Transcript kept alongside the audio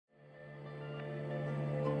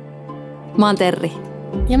Mä oon Terri.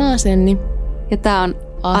 Ja mä oon Senni. Ja tää on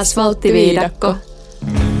Asfalttiviidakko.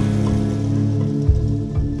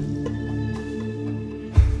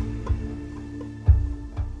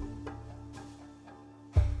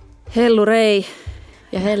 Hellurei.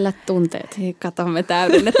 Ja hellät tunteet. Kato, me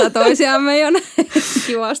täydennetään toisiamme jo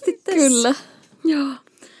kivasti tässä. Kyllä. Joo.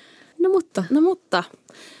 No mutta.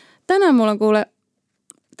 Tänään mulla on kuule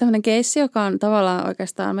tämmönen keissi, joka on tavallaan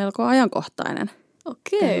oikeastaan melko ajankohtainen.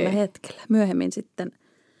 Tällä hetkellä. Myöhemmin sitten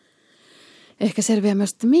ehkä selviää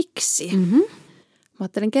myös, että miksi. Mm-hmm. Mä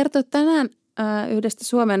ajattelin kertoa tänään yhdestä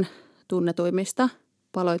Suomen tunnetuimmista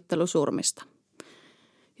paloittelusurmista,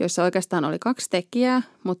 joissa oikeastaan oli 2 tekijää,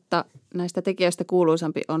 mutta näistä tekijöistä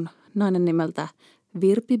kuuluisampi on nainen nimeltä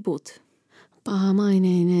Virpi Butt.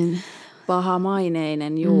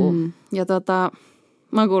 Pahamaineinen, juu. Ja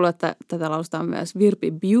mä oon kuullut, että tätä lausutaan myös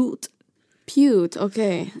Virpi Butte. Butte,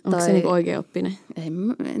 okei. Onko se niinku oikeaoppinen?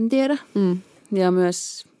 En tiedä. Ja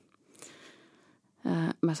myös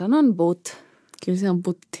mä sanon Butt. Kyllä se on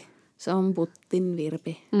Butti. Se on Buttin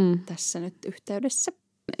Virpi tässä nyt yhteydessä.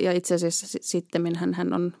 Ja itse asiassa sittemmin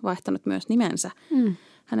hän on vaihtanut myös nimensä.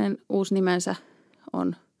 Hänen uusi nimensä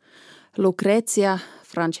on Lucrezia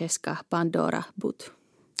Francesca Pandora Butt.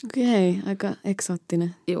 Okei, aika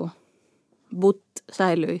eksoottinen. Joo. Butt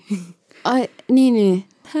säilyi. Ai, niin.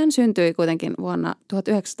 Hän syntyi kuitenkin vuonna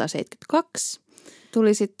 1972.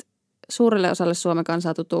 Tuli sitten suurelle osalle Suomen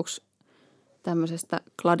kansaa tutuksi tämmöisestä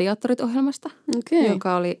Gladiaattorit-ohjelmasta,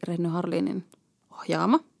 joka oli Renny Harlinin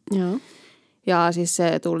ohjaama. Joo. Ja siis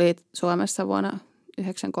se tuli Suomessa vuonna 1993-1994.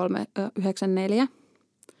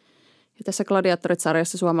 Ja tässä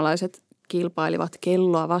Gladiaattorit-sarjassa suomalaiset kilpailivat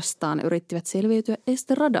kelloa vastaan ja yrittivät selviytyä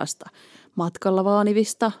esteradasta, matkalla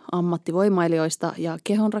vaanivista, ammattivoimailijoista ja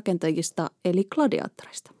kehonrakentajista eli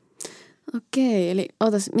gladiaattorista. Okei, eli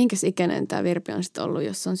minkäs ikäinen tämä Virpi on sitten ollut,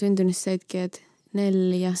 jos on syntynyt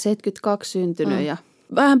 74? 72 syntynyt ja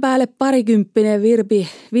vähän päälle parikymppinen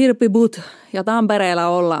Virpi Butt ja Tampereella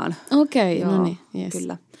ollaan. Okei, no niin, yes.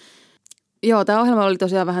 Kyllä. Joo, tämä ohjelma oli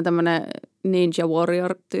tosiaan vähän tämmöinen Ninja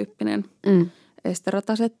Warrior-tyyppinen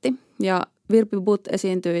esteratasetti. Ja Virpi Butt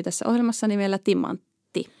esiintyi tässä ohjelmassa nimellä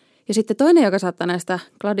Timantti. Ja sitten toinen, joka saattaa näistä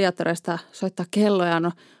gladiaattoreista soittaa kelloja,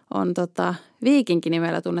 on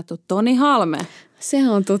viikinkinimellä tunnettu Toni Halme.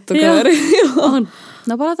 Sehän on tuttu kaveri. On.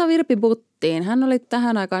 No palataan Virpi Buttiin. Hän oli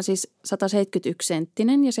tähän aikaan siis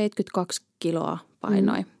 171-senttinen ja 72 kiloa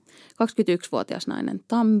painoi. 21-vuotias nainen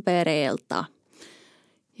Tampereelta.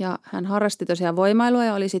 Ja hän harrasti tosiaan voimailua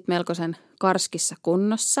ja oli sitten melkoisen karskissa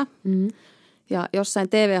kunnossa. Ja jossain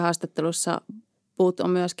TV-haastattelussa Butt on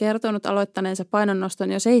myös kertonut aloittaneensa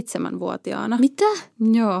painonnoston jo 7-vuotiaana. Mitä?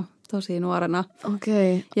 Joo, tosi nuorena.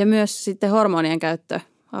 Okei. Ja myös sitten hormonien käyttö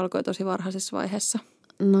alkoi tosi varhaisessa vaiheessa.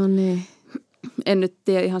 No niin. En nyt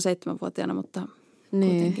tiedä ihan 7-vuotiaana, mutta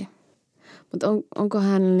kuitenkin. Mutta onko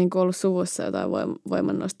hän niinku ollut suvussa jotain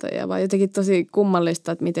voimannostajia vai jotenkin tosi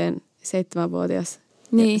kummallista, että miten 7-vuotias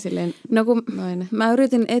silleen no kun nainen. Mä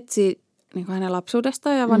yritin etsiä niin hänen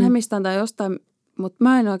lapsuudestaan ja vanhemmistaan tai jostain, mutta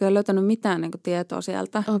mä en oikein löytänyt mitään niin tietoa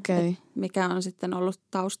sieltä, mikä on sitten ollut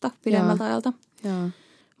tausta pidemmältä ajalta.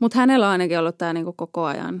 Mutta hänellä on ainakin ollut tämä niin koko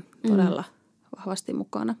ajan todella vahvasti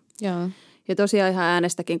mukana. Ja tosiaan ihan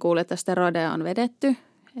äänestäkin kuuli, että steroideja on vedetty,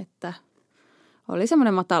 että oli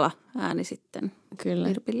semmoinen matala ääni sitten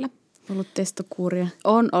Virpillä. Ollut testokuuria.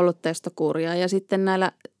 On ollut testokuuria ja sitten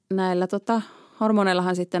näillä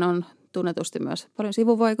hormoneillahan sitten on tunnetusti myös paljon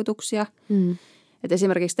sivuvaikutuksia. Et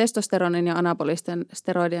esimerkiksi testosteronin ja anabolisten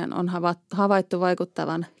steroidien on havaittu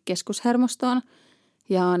vaikuttavan keskushermostoon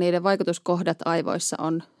ja niiden vaikutuskohdat aivoissa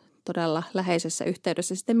on todella läheisessä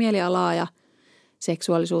yhteydessä sitten mielialaa ja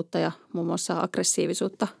seksuaalisuutta ja muun muassa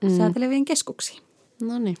aggressiivisuutta sääteleviin keskuksiin.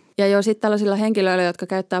 Noniin. Ja jo sitten tällaisilla henkilöillä, jotka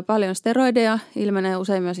käyttää paljon steroideja, ilmenee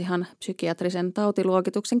usein myös ihan psykiatrisen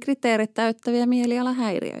tautiluokituksen kriteerit täyttäviä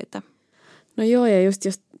mielialahäiriöitä. No joo, ja just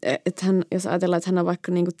jos ajatellaan, että hän on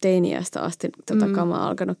vaikka niinku teiniästä asti kamaa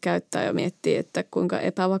alkanut käyttää ja miettii, että kuinka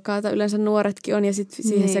epävakaata yleensä nuoretkin on ja sitten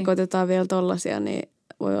siihen sekoitetaan vielä tollaisia, niin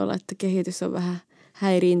voi olla, että kehitys on vähän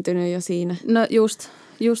häiriintynyt jo siinä. No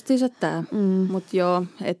justiinsa tämä, mutta joo,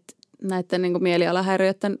 että näiden niinku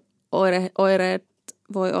mielialahäiriöiden oireet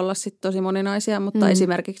voi olla sitten tosi moninaisia, mutta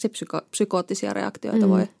esimerkiksi psykoottisia reaktioita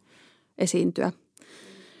voi esiintyä.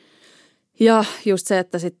 Ja just se,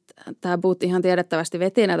 että sitten tämä Butt ihan tiedettävästi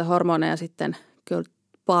veti näitä hormoneja sitten kyllä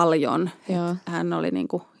paljon. Hän oli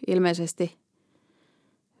niinku ilmeisesti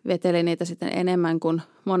veteli niitä sitten enemmän kuin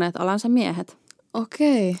monet alansa miehet.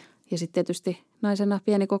 Okei. Ja sitten tietysti naisena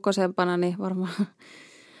pienikokoisempana niin varmaan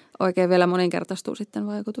oikein vielä moninkertaistuu sitten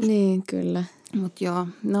vaikutus. Niin, kyllä. Mutta joo,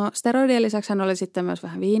 no steroidien lisäksi hän oli sitten myös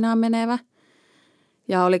vähän viinaan menevä.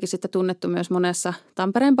 Ja olikin sitten tunnettu myös monessa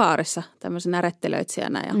Tampereen baarissa tämmöisenä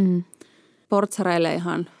rettelöitsijänä. Ja portsareille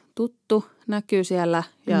ihan tuttu, näkyy siellä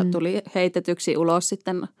ja tuli heitetyksi ulos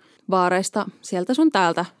sitten baareista sieltä sun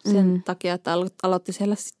täältä sen takia, että aloitti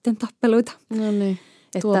siellä sitten tappeluita. No niin,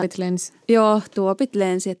 tuopit lensi. Joo, tuopit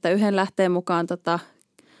lensi, että yhden lähteen mukaan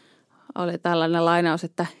oli tällainen lainaus,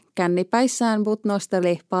 että kännipäissään But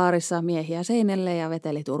nosteli baarissa miehiä seinälle ja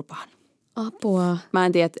veteli turpaan. Apua. Mä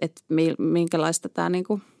en tiedä, että minkälaista tämä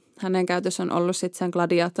niinku hänen käytössä on ollut sitten sen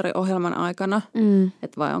Gladiaattori-ohjelman aikana.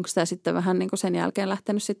 Että vai onko sitä sitten vähän niinku sen jälkeen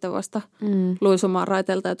lähtenyt sitten vasta luisumaan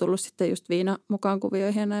raiteilta ja tullut sitten just viina mukaan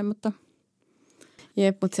kuvioihin ja näin, mutta...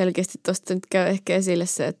 Jep, mutta selkeästi tuosta nyt käy ehkä esille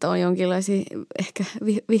se, että on jonkinlaisia ehkä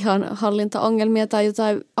vihanhallintaongelmia tai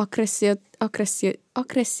jotain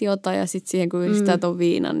aggressiota ja sitten siihen kun yhdistää ton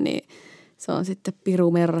viinan, niin se on sitten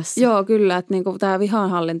piru merrassa. Joo, kyllä, että niinku tämä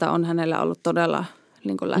vihanhallinta on hänellä ollut todella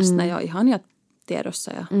niinku läsnä jo ihan ja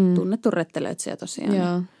tiedossa ja tunnettu rettelöitsijä tosiaan.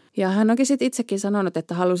 Joo. Ja hän onkin sitten itsekin sanonut,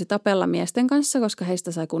 että halusi tapella miesten kanssa, koska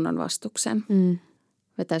heistä sai kunnon vastuksen.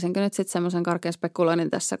 Vetäisinkö nyt sitten semmoisen karkean spekuloinnin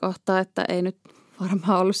tässä kohtaa, että ei nyt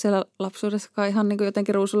varmaan ollut siellä lapsuudessakaan ihan niin kuin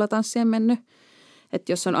jotenkin ruusulla tanssien mennyt.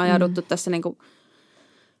 Että jos on ajauduttu tässä niin kuin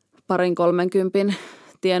 20-30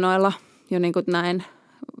 tienoilla jo niin kuin näin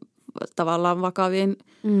tavallaan vakaviin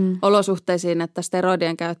olosuhteisiin, että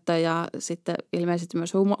steroidien käyttö ja sitten ilmeisesti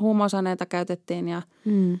myös huumausaineita käytettiin ja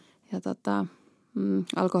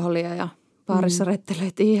alkoholia ja baarissa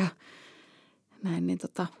rettelöitiin ja näin, niin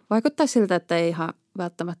vaikuttaa siltä, että ei ihan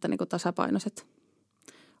välttämättä niin kuin tasapainoiset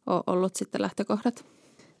ole ollut sitten lähtökohdat.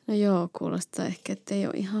 No joo, kuulostaa ehkä, että ei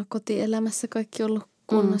ole ihan kotielämässä kaikki ollut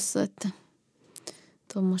kunnossa, että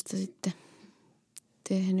tuommoista sitten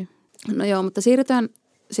tehnyt. No joo, mutta siirrytään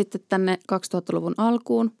sitten tänne 2000-luvun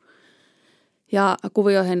alkuun ja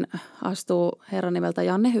kuvioihin astuu herran nimeltä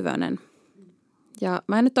Janne Hyvönen. Ja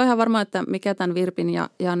mä en nyt ole ihan varma, että mikä tämän Virpin ja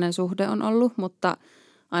Jannen suhde on ollut, mutta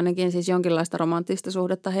ainakin siis jonkinlaista romanttista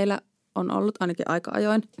suhdetta heillä on ollut ainakin aika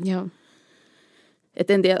ajoin. Joo. Et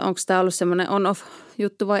en tiedä, onko tämä ollut semmoinen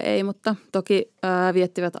on-off-juttu vai ei, mutta toki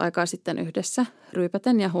viettivät aikaa sitten yhdessä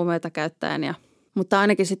ryypäten ja huumeita käyttäen. Mutta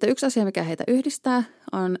ainakin sitten yksi asia, mikä heitä yhdistää,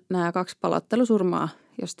 on nämä 2 palottelusurmaa,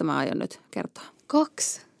 josta mä aion nyt kertoa.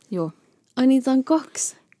 2? Joo. Ai niitä on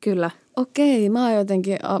 2? Kyllä. Okei, mä oon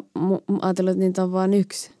jotenkin ajatellut, että niitä on vain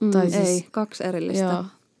 1. Tai siis... Ei, 2 erillistä. Joo,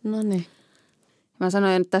 no niin. Mä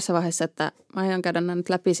sanoin nyt tässä vaiheessa, että mä aion käydä nämä nyt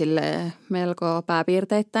läpi sille melko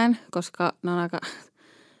pääpiirteittäin, koska ne on aika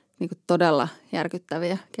niin kuin todella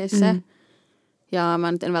järkyttäviä keissejä. Ja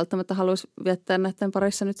mä nyt en välttämättä haluaisi viettää näiden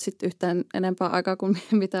parissa nyt sitten yhtään enempää aikaa kuin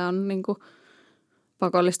mitä on niin kuin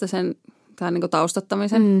pakollista sen tämän niin kuin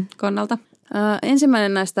taustattamisen kannalta.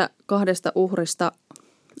 Ensimmäinen näistä 2 uhrista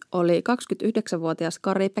oli 29-vuotias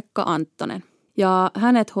Kari-Pekka Anttonen. Ja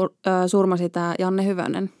hänet surmasi tämä Janne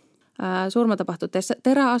Hyvönen. Surma tapahtui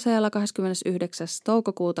teräaseella 29.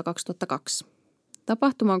 toukokuuta 2002.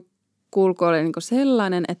 Tapahtuman kulku oli niin kuin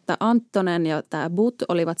sellainen, että Anttonen ja tämä But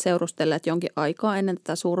olivat seurustelleet jonkin aikaa ennen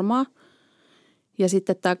tätä surmaa. Ja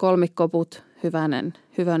sitten tämä kolmikko But,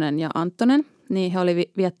 Hyvönen ja Anttonen, niin he olivat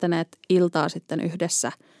viettäneet iltaa sitten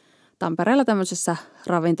yhdessä Tampereella tämmöisessä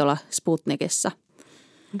ravintola Sputnikissa.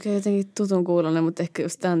 Okei, jotenkin tutun kuulonen, mutta ehkä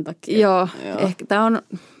just tämän takia. Joo. Ehkä tämä on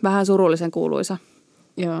vähän surullisen kuuluisa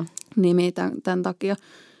nimi tämän takia.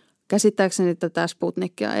 Käsittääkseni tätä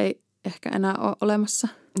Sputnikia ei ehkä enää ole olemassa.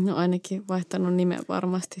 No ainakin vaihtanut nimen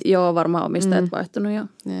varmasti. Joo, varmaan omistajat vaihtunut jo.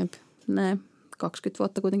 Jep. Ne 20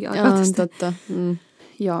 vuotta kuitenkin aikaa tästä. Totta.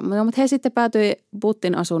 Joo, mutta he sitten päätyi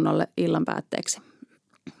Butin asunnolle illan päätteeksi.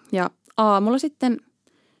 Ja aamulla sitten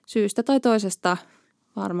syystä tai toisesta,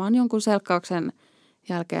 varmaan jonkun selkkauksen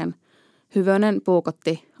jälkeen, Hyvönen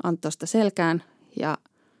puukotti Anttosta selkään ja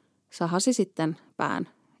sahasi sitten pään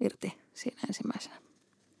irti siinä ensimmäisenä.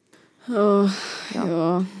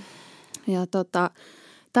 Joo. Ja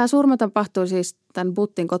tämä surma tapahtui siis tämän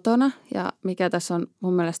Butin kotona ja mikä tässä on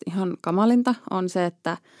mun mielestä ihan kamalinta on se,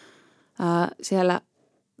 että siellä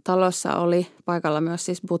talossa oli paikalla myös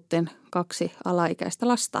siis Butin 2 alaikäistä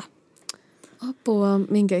lasta. Apua,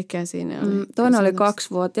 minkä ikä siinä oli? Toinen oli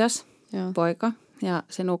 2-vuotias poika ja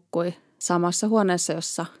se nukkui samassa huoneessa,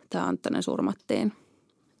 jossa tämä Anttonen surmattiin.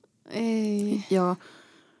 Ei. Joo.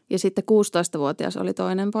 Ja sitten 16-vuotias oli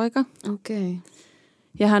toinen poika. Okei.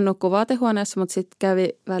 Ja hän nukkui vaatehuoneessa, mutta sitten kävi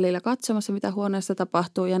välillä katsomassa, mitä huoneessa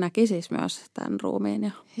tapahtuu ja näki siis myös tämän ruumiin.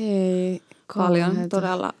 Ja hei, paljon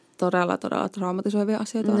todella traumatisoivia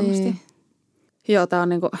asioita varmasti. Joo, tämä on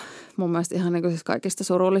niinku, mun mielestä ihan niinku siis kaikista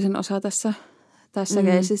surullisin osa tässä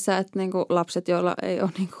keisissä, että niinku lapset, joilla ei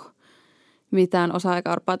ole niinku mitään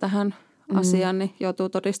osa-aika-arpaa tähän asiaan, niin joutuu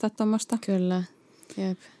todistamaan tuommoista. Kyllä,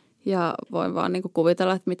 jep. Ja voin vaan niinku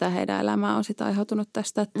kuvitella, että mitä heidän elämään on sitä aiheutunut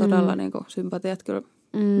tästä. Että todella niinku sympatiat kyllä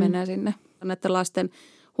menee sinne. Näiden lasten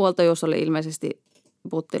huoltajuus oli ilmeisesti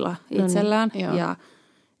Buttilla itsellään ja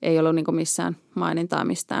ei ollut niinku missään mainintaa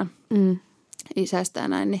mistään isästä ja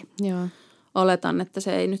näin. Niin joo. oletan, että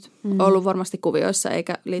se ei nyt ollut varmasti kuvioissa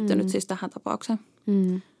eikä liittynyt siis tähän tapaukseen.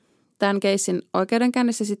 Tämän keissin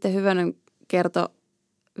oikeudenkäynnissä sitten Hyvönen kertoi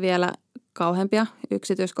vielä kauheampia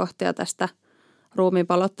yksityiskohtia tästä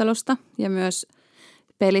ruumiinpalottelusta ja myös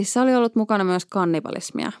pelissä oli ollut mukana myös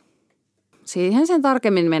kannibalismia. Siihen sen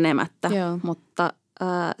tarkemmin menemättä, mutta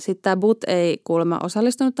sitten tämä Butt ei kuulemma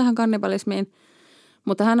osallistunut tähän kannibalismiin,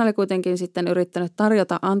 mutta hän oli kuitenkin sitten yrittänyt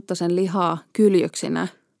tarjota Anttosen lihaa kyljyksinä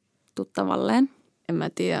tuttavalleen. En mä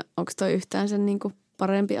tiedä, onko toi yhtään sen niinku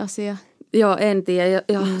parempi asia? Joo, en tiedä.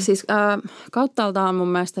 Ja siis kauttaaltaan mun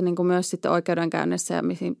mielestä niin kuin myös sitten oikeudenkäynnissä ja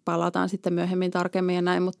mihin palataan sitten myöhemmin tarkemmin ja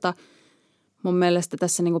näin, mutta mun mielestä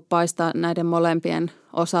tässä niin kuin paistaa näiden molempien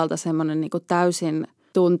osalta semmoinen niin kuin täysin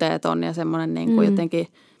tunteeton ja semmoinen niin kuin jotenkin,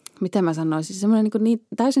 miten mä sanoisin, semmoinen niin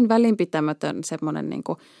täysin välinpitämätön semmoinen niin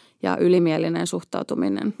kuin, ja ylimielinen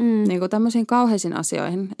suhtautuminen niin kuin tämmöisiin kauheisiin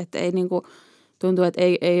asioihin, että ei niin kuin tuntuu, että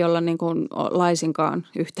ei olla niin kuin laisinkaan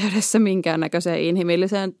yhteydessä minkäännäköiseen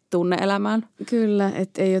inhimilliseen tunne-elämään. Kyllä,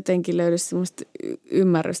 että ei jotenkin löydy semmoista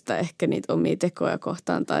ymmärrystä ehkä niitä omia tekoja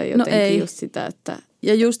kohtaan tai jotenkin just sitä, että...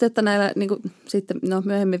 Ja just, että näillä niin kuin, sitten, no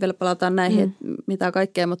myöhemmin vielä palataan näihin, että mitä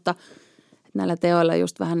kaikkea, mutta näillä teoilla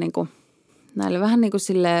just vähän niin kuin, näillä vähän niin kuin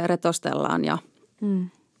silleen retostellaan ja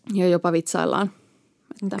jopa vitsaillaan.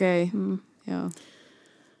 Okei, joo.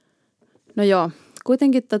 No joo,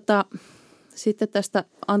 kuitenkin sitten tästä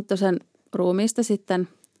Anttosen ruumiista sitten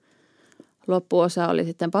loppuosa oli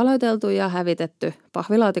sitten paloiteltu ja hävitetty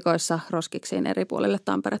pahvilaatikoissa roskiksiin eri puolille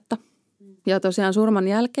Tamperetta. Ja tosiaan surman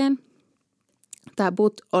jälkeen tämä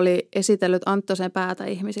Butt oli esitellyt Anttosen päätä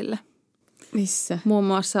ihmisille. Missä? Muun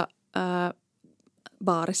muassa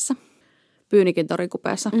baarissa, Pyynikin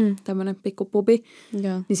torikupeessa, tämmöinen pikku pubi.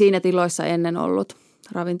 Joo. Niin siinä tiloissa ennen ollut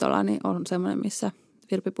ravintola niin on semmoinen, missä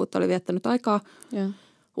Virpi Butt oli viettänyt aikaa. Joo.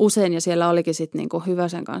 Usein ja siellä olikin sitten niinku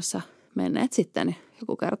Hyvösen kanssa menneet sitten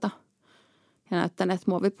joku kerta ja näyttäneet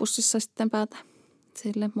muovipussissa sitten päätä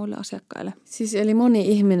sille muille asiakkaille. Siis eli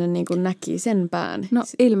moni ihminen niinku näki sen pään? No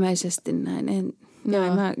ilmeisesti näin.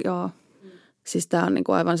 Joo. Siis tämä on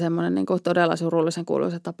niinku aivan semmoinen niinku todella surullisen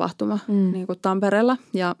kuuluisa tapahtuma niinku Tampereella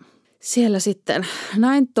ja siellä sitten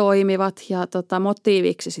näin toimivat ja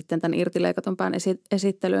motiiviksi sitten tämän irtileikatun pään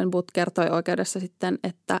esittelyyn Butt kertoi oikeudessa sitten,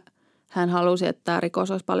 että hän halusi, että tämä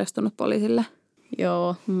rikos olisi paljastunut poliisille.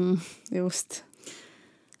 Joo, just.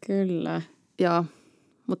 Kyllä. Joo,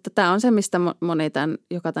 mutta tämä on se, mistä moni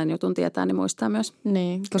joka tämän jutun tietää, niin muistaa myös.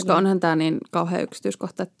 Niin, koska kyllä. Onhan tämä niin kauhean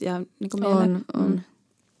yksityiskohta, että jää niin kuin mieleen. On.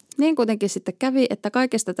 Niin kuitenkin sitten kävi, että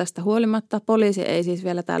kaikesta tästä huolimatta poliisi ei siis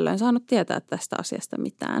vielä tällöin saanut tietää tästä asiasta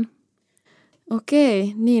mitään.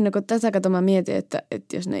 Okei, niin no kun tätä mä mietin, että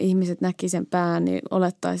jos ne ihmiset näki sen pään, niin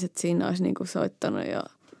olettaisiin, että siinä olisi niinku soittanut jo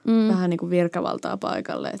vähän niin kuin virkavaltaa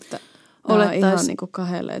paikalle, että on ihan niin kuin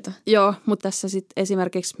kaheleita. Joo, mutta tässä sitten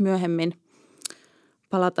esimerkiksi myöhemmin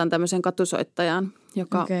palataan tämmöiseen katusoittajaan,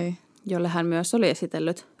 jolle hän myös oli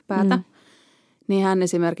esitellyt päätä. Niin hän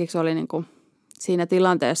esimerkiksi oli niin kuin siinä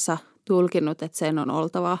tilanteessa tulkinnut, että sen on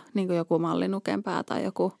oltava niin kuin joku mallinuken pää tai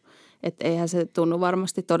joku, että eihän se tunnu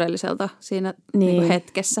varmasti todelliselta siinä niin kuin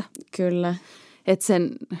hetkessä. Kyllä. Että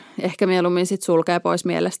sen ehkä mieluummin sitten sulkee pois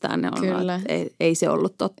mielestään, niin on, että ei se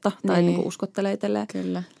ollut totta tai niin kuin uskottelee itselleen.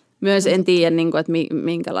 Kyllä. Myös en tiedä, niin kuin, että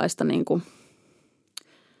minkälaista niin kuin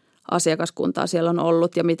asiakaskuntaa siellä on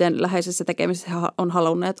ollut ja miten läheisessä tekemisessä on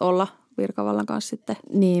halunneet olla virkavallan kanssa sitten.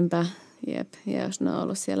 Niinpä, jep. Ja jos ne on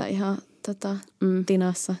ollut siellä ihan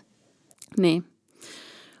tinassa. Niin.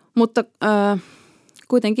 Mutta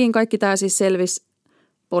kuitenkin kaikki tämä siis selvisi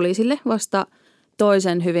poliisille vasta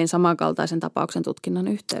toisen hyvin samankaltaisen tapauksen tutkinnan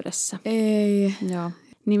yhteydessä. Ei. Joo.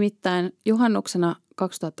 Nimittäin juhannuksena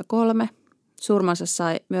 2003 surmansa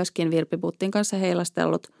sai myöskin Virpi Buttin kanssa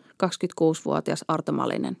heilastellut 26-vuotias Arto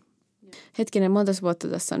Malinen. Hetkinen, monta vuotta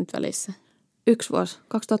tässä on nyt välissä? 1 vuosi.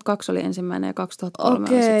 2002 oli ensimmäinen ja 2003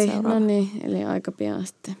 oli sitten seuraava. No niin, eli aika pian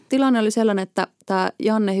sitten. Tilanne oli sellainen, että tämä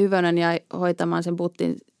Janne Hyvönen jäi hoitamaan sen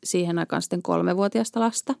Buttin siihen aikaan sitten 3-vuotiaasta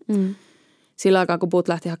lasta. Sillä aikaa, kun Butt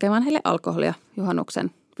lähti hakemaan heille alkoholia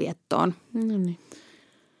juhannuksen viettoon. No niin.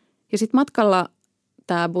 Ja sitten matkalla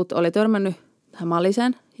tämä Butt oli törmännyt tähän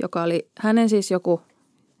Maliseen, joka oli hänen siis joku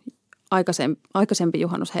aikaisempi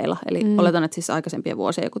juhannusheila. Eli oletan, että siis aikaisempien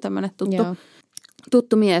vuosien joku tämmöinen tuttu. Joo.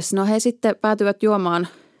 tuttu mies. No he sitten päätyivät juomaan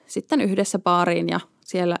sitten yhdessä baariin ja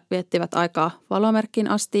siellä viettivät aikaa Valomerkkiin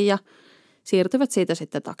asti ja siirtyivät siitä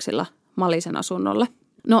sitten taksilla Malisen asunnolle.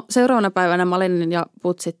 No seuraavana päivänä Malinen ja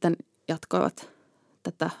Butt sitten jatkoivat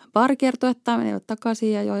tätä baarikiertuetta, menivät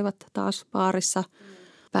takaisin ja joivat taas baarissa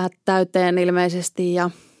päät täyteen ilmeisesti ja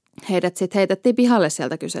heidät sitten heitettiin pihalle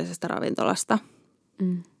sieltä kyseisestä ravintolasta.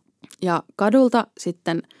 Ja kadulta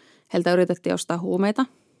sitten heiltä yritettiin ostaa huumeita.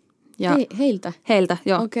 Ja heiltä? Heiltä,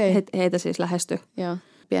 joo. Okay. Heitä siis lähestyi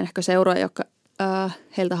pienehkö seura, joka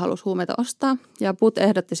heiltä halusi huumeita ostaa. Ja Butt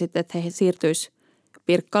ehdotti sitten, että he siirtyisi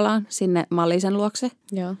Pirkkalaan sinne Malisen luokse.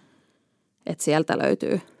 Joo. Että sieltä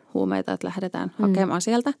löytyy huumeita, että lähdetään hakemaan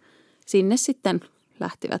sieltä. Sinne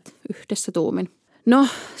lähtivät yhdessä tuumin. No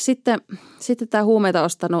sitten tämä huumeita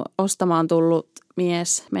ostamaan tullut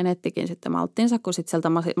mies menettikin sitten malttinsa, kun sitten sieltä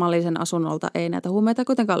Malisen asunnolta ei näitä huumeita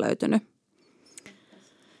kuitenkaan löytynyt.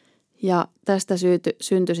 Ja tästä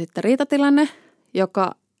syntyi sitten riitatilanne,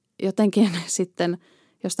 joka jotenkin sitten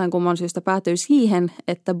jostain kumman syystä päätyi siihen,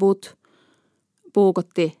 että Butt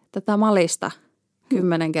puukotti tätä Malista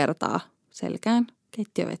 10 kertaa selkään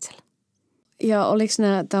keittiövetsellä. Ja oliko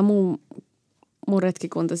tämä muu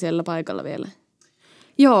retkikunta siellä paikalla vielä?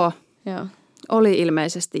 Joo. Oli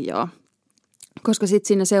ilmeisesti joo. Koska sitten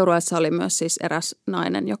siinä seurueessa oli myös siis eräs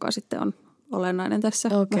nainen, joka sitten on olennainen tässä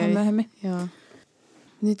vähän myöhemmin. Joo.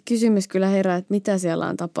 Nyt kysymys kyllä herää, että mitä siellä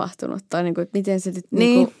on tapahtunut tai niinku, että miten se nyt...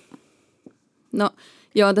 Niin. No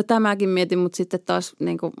joo, tämäkin mietin, mutta sitten taas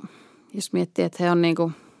niinku, jos miettii, että he on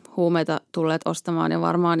niinku huumeita tulleet ostamaan ja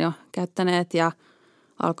varmaan jo käyttäneet ja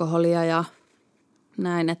alkoholia ja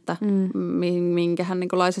näin, että minkähän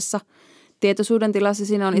niinlaisessa tietoisuuden tilassa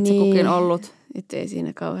siinä on itse kukin ollut. Että ei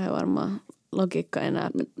siinä kauhean varmaan logiikka enää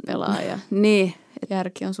pelaa ja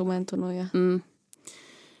järki on sumentunut.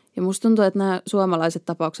 Ja musta tuntuu, että nämä suomalaiset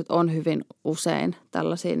tapaukset on hyvin usein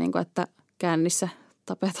tällaisia, niin kuin, että kännissä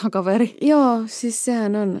tapetaan kaveri. Joo, siis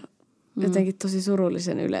sehän on jotenkin tosi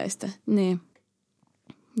surullisen yleistä. Niin.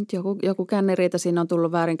 Joku känniriita, siinä on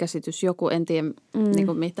tullut väärinkäsitys, joku en tiedä niin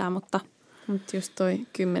kuin mitään, mutta... Mutta just toi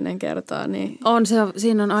 10 kertaa, niin...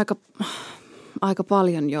 Siinä on aika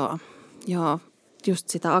paljon, joo, just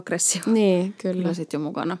sitä aggressiota. Niin, kyllä. Sitten jo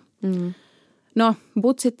mukana. No,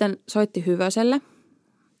 Butt sitten soitti Hyvöselle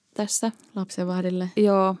tässä. Lapsenvahdille.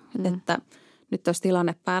 Joo, että nyt olisi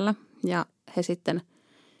tilanne päällä ja he sitten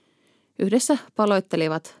yhdessä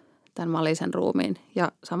paloittelivat tämän Malisen ruumiin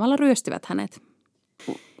ja samalla ryöstivät hänet.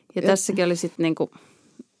 Ja tässäkin oli sitten niinku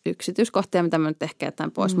yksityiskohtia, mitä mä nyt ehkä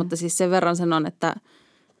jätän pois, mutta siis sen verran sanon, että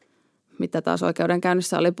mitä taas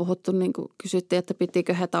oikeudenkäynnissä oli puhuttu, niin kuin kysyttiin, että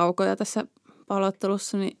pitikö he taukoja tässä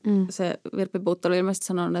paloittelussa, niin se Virpi Butt oli ilmeisesti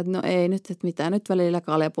sanonut, että no ei nyt, että mitä nyt välillä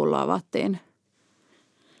kaljapullaa avattiin.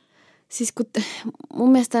 Siis kun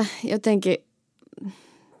mun mielestä jotenkin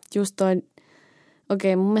just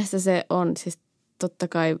mun mielestä se on siis totta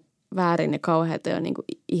kai väärin ja kauheata jo niin kuin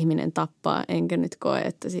ihminen tappaa, enkä nyt koe,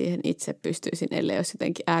 että siihen itse pystyisin, ellei olisi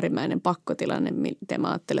jotenkin äärimmäinen pakkotilanne, miten mä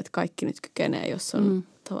ajattelen, että kaikki nyt kykenee, jos on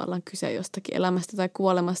tavallaan kyse jostakin elämästä tai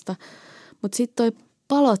kuolemasta. Mutta sitten toi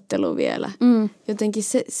palottelu vielä, jotenkin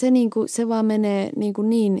se vaan menee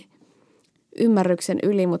niin ymmärryksen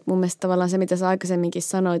yli, mutta mun mielestä tavallaan se, mitä sä aikaisemminkin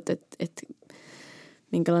sanoit, että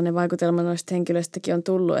minkälainen vaikutelma noista henkilöistäkin on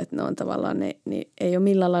tullut, että ne on tavallaan, ne ei ole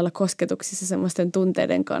millään lailla kosketuksissa semmoisten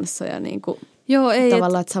tunteiden kanssa ja niin kuin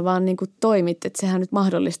tavallaan, että sä vaan niin kuin toimit, että sehän nyt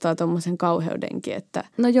mahdollistaa tommoisen kauheudenkin, että...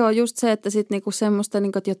 No joo, just se, että sitten niinku semmoista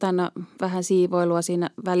niinku, että jotain vähän siivoilua siinä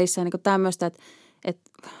välissä, niinku tämmöistä,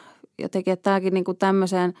 että jotenkin, että tämäkin niinku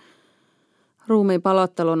tämmöiseen ruumiin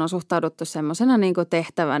palotteluun on suhtauduttu semmoisena niinku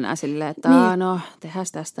tehtävänä silleen, että tehdään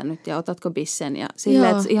tästä nyt ja otatko bissen ja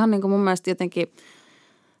silleen, että ihan niinku mun mielestä jotenkin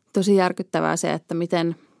tosi järkyttävää se, että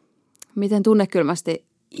miten tunnekylmästi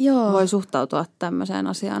voi suhtautua tämmöiseen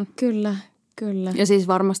asiaan. Kyllä. Ja siis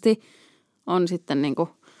varmasti on sitten niinku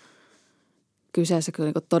kyseessä kyllä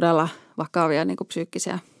niinku todella vakavia niinku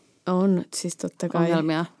psyykkisiä on, siis totta kai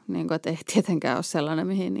ongelmia, niinku, että ei tietenkään ole sellainen,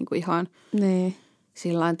 mihin niinku ihan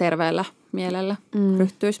sillain terveellä mielellä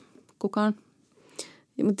ryhtyisi kukaan.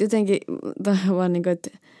 Mutta jotenkin vaan niin kuin, että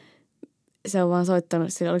se on vaan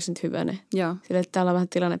soittanut, sillä oliko se nyt Hyvänen? Joo. Sillä, että täällä on vähän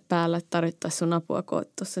tilanne päällä, että tarvittaisiin sun apua, kun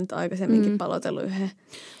olet tuossa nyt aikaisemminkin palotellut yhden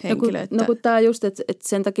henkilön. No kun tämä just, että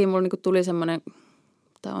sen takia mulla niinku tuli semmoinen,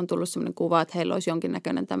 tai on tullut semmoinen kuva, että heillä olisi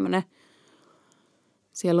jonkinnäköinen tämmöinen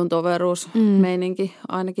sielun toveruusmeininki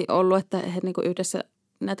ainakin ollut, että he niinku yhdessä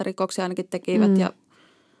näitä rikoksia ainakin tekivät ja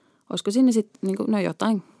olisiko sinne sitten niinku, no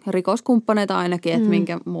jotain rikoskumppaneita ainakin, että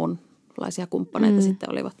minkä muunlaisia kumppaneita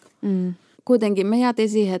sitten olivat. Kuitenkin me jäätiin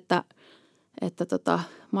siihen, että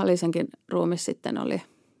Malisenkin ruumis sitten oli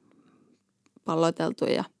palloteltu.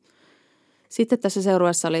 Ja sitten tässä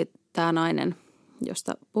seurueessa oli tämä nainen,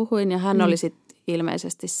 josta puhuin, ja hän oli sitten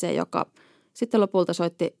ilmeisesti se, joka sitten lopulta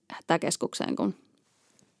soitti hätäkeskukseen, kun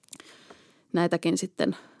näitäkin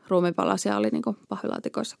sitten ruumipalasia oli niin kuin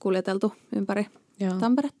pahvilaatikoissa kuljeteltu ympäri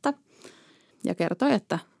Tamperetta. Ja kertoi,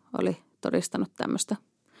 että oli todistanut tämmöistä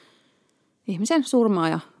ihmisen surmaa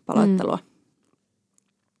ja paloittelua.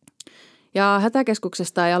 Ja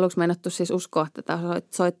hätäkeskuksesta ei aluksi meinattu siis uskoa tätä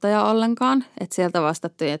soittajaa ollenkaan. Että sieltä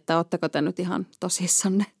vastattiin, että ootteko te nyt ihan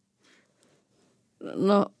tosissanne?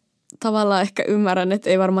 No tavallaan ehkä ymmärrän, että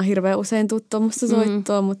ei varmaan hirveän usein tule tuommoista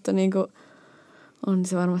soittoa, mutta niin kuin on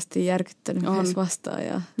se varmasti järkyttänyt myös vastaan.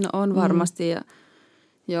 Ja no on varmasti ja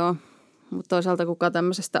joo. Mutta toisaalta kuka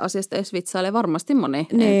tämmöisestä asiasta edes vitsailee, varmasti moni.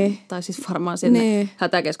 Niin. Tai siis varmaan sinne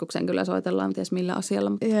hätäkeskukseen kyllä soitellaan, ties millä asialla.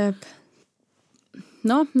 Mutta. Jep.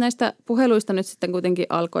 No näistä puheluista nyt sitten kuitenkin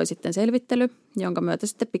alkoi sitten selvittely, jonka myötä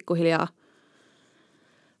sitten pikkuhiljaa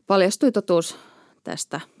paljastui totuus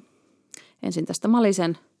ensin tästä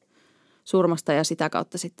Malisen surmasta ja sitä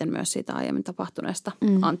kautta sitten myös siitä aiemmin tapahtuneesta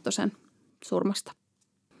Anttosen surmasta.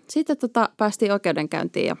 Sitten päästiin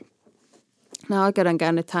oikeudenkäyntiin ja nämä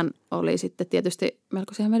oikeudenkäynnithän oli sitten tietysti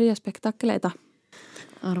melkoisia mediaspektaakkeleita.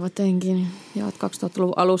 Arvatenkin. Joo,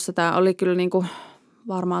 2000-luvun alussa tämä oli kyllä niin kuin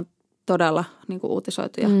varmaan todella niin kuin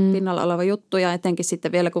uutisoitu ja pinnalla oleva juttu. Ja etenkin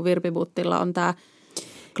sitten vielä, kun Virpi Buttilla on tämä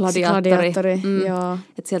Gladiaattori. Joo.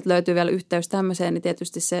 Että sieltä löytyy vielä yhteys tämmöiseen, niin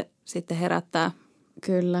tietysti se sitten herättää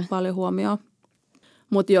kyllä paljon huomioon.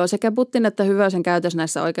 Mutta joo, sekä Buttin että Hyvösen käytös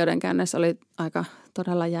näissä oikeudenkäynneissä oli aika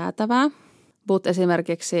todella jäätävää. Butt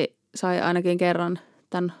esimerkiksi sai ainakin kerran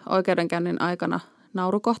tämän oikeudenkäynnin aikana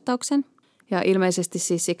naurukohtauksen. Ja ilmeisesti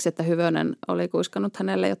siis siksi, että Hyvönen oli kuiskannut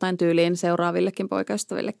hänelle jotain tyyliin seuraavillekin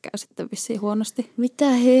poikaystäville käy sitten vissiin huonosti. Mitä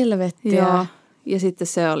helvettiä? Joo. Ja sitten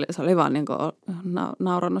se oli vaan niin kuin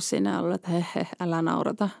naurannut siinä ja ollut, että älä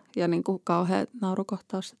naurata. Ja niin kuin kauhea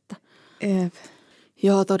naurukohtaus. Että. Jep.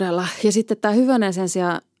 Joo, todella. Ja sitten tämä Hyvönen sen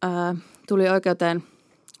sijaan tuli oikeuteen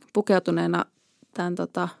pukeutuneena tämän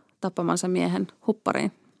tappamansa miehen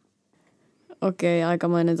huppariin. Okei,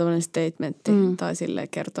 aikamoinen tuollainen statementti tai silleen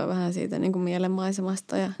kertoo vähän siitä niin kuin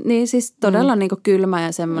mielenmaisemasta. Ja. Niin siis todella niin kuin kylmä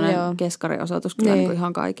ja semmoinen keskariosoitus kyllä niin kuin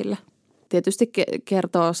ihan kaikille. Tietysti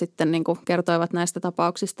kertoo sitten, niin kuin kertoivat näistä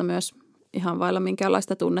tapauksista myös ihan vailla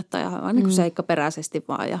minkäänlaista tunnetta ja vain niin kuin seikkaperäisesti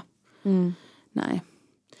vaan ja näin.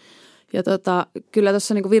 Ja kyllä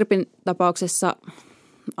tuossa niin kuin Virpin tapauksessa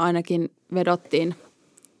ainakin vedottiin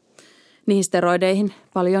niihin steroideihin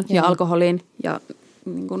paljon ja alkoholiin ja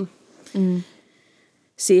niin kuin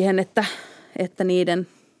siihen, että niiden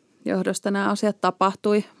johdosta nämä asiat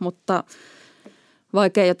tapahtui, mutta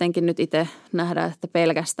vaikea jotenkin nyt itse nähdä, että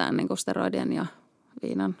pelkästään niin kuin steroidien ja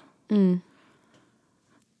viinan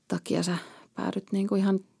takia sä päädyt niin kuin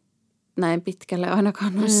ihan näin pitkälle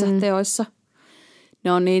ainakaan noissa teoissa.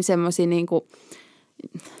 Ne on niin semmoisia niin kuin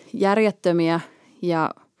järjettömiä ja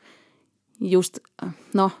just,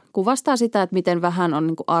 kuvastaa sitä, että miten vähän on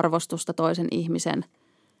niin kuin arvostusta toisen ihmisen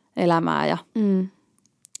elämää ja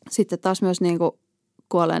sitten taas myös niin kuin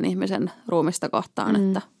kuolleen ihmisen ruumista kohtaan.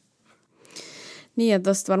 Että. Niin ja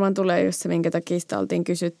tuosta varmaan tulee just se, minkä takia sitä oltiin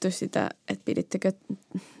kysytty sitä, että pidittekö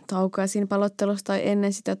taukoa siinä palottelussa tai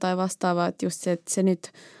ennen sitä tai vastaavaa. Että just se, että se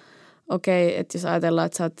nyt, että jos ajatellaan,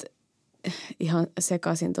 että sä oot ihan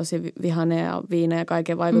sekaisin tosi vihainen ja viina ja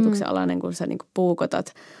kaiken vaikutuksen alainen, kun sä niinku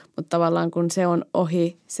puukotat. Mutta tavallaan kun se on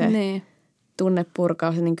ohi se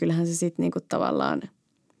tunnepurkaus, niin kyllähän se sitten niinku tavallaan,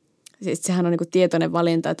 siis sehän on niinku tietoinen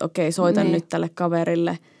valinta, että soitan nyt tälle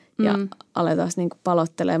kaverille ja aletaan niinku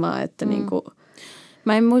palottelemaan, että niinku.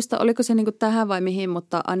 Mä en muista, oliko se niinku tähän vai mihin,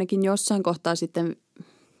 mutta ainakin jossain kohtaa sitten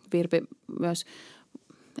Virpi myös,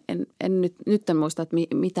 nyt en muista, että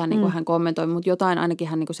mitä niinku hän kommentoi, mutta jotain ainakin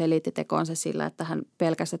hän niinku selitti tekoonsa sillä, että hän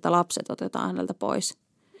pelkäsi, että lapset otetaan häneltä pois.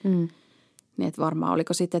 Niin että varmaan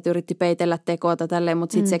oliko sitten, että yritti peitellä tekoota tälleen,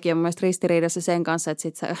 mutta sitten sekin on mun mielestä ristiriidassa sen kanssa, että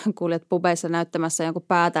sitten sä kuljet pubeissa näyttämässä jonkun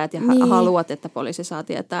päätä ja haluat, että poliisi saa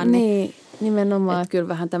tietää. Niin, nimenomaan. Että kyllä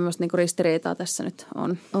vähän tämmöistä niinku ristiriitaa tässä nyt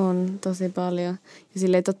on. On tosi paljon. Ja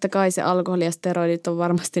silleen totta kai se alkoholi ja steroidit on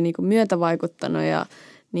varmasti niinku myötävaikuttanut ja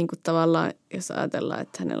niinku tavallaan, jos ajatellaan,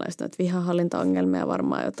 että hänellä olisi noita vihahallintaongelmia,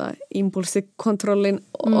 varmaan jotain impulssikontrollin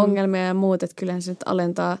ongelmia ja muut, että kyllähän se nyt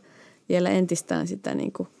alentaa vielä entistään sitä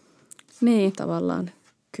niinku tavallaan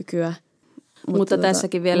kykyä. Mutta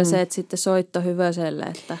tässäkin vielä se, että sitten soitto Hyvöselle,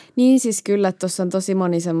 että. Niin siis kyllä, että tuossa on tosi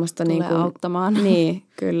moni semmoista tulee auttamaan. Niin,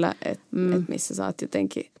 kyllä, että missä sä oot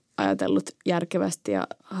jotenkin ajatellut järkevästi ja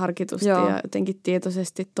harkitusti ja jotenkin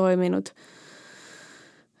tietoisesti toiminut.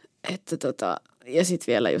 Että Ja sitten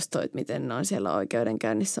vielä just toi, että miten ne on siellä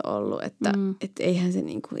oikeudenkäynnissä ollut, että et eihän se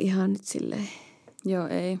niinku ihan nyt silleen Joo,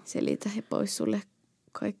 ei. selitä he pois sulle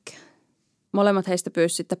kaikkea. Molemmat heistä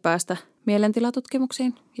pyysi sitten päästä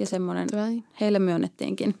mielentilatutkimuksiin ja semmoinen heille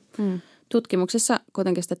myönnettiinkin. Tutkimuksessa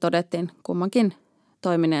kuitenkin sitten todettiin kummankin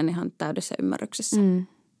toimineen ihan täydessä ymmärryksessä.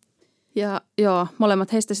 Ja joo,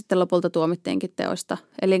 molemmat heistä sitten lopulta tuomittiinkin teoista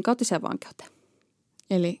elinkautiseen vankeuteen.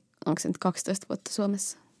 Eli onko se nyt 12 vuotta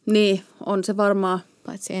Suomessa? Niin, on se varmaan.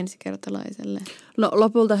 Paitsi ensikertalaiselle. No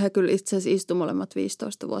lopulta he kyllä itse asiassa istu molemmat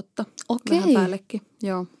 15 vuotta. Okei. Vähän päällekin,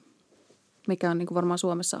 joo. Mikä on niin kuin varmaan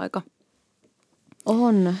Suomessa aika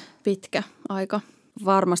pitkä aika.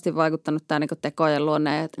 Varmasti vaikuttanut tämä niin kuin tekojen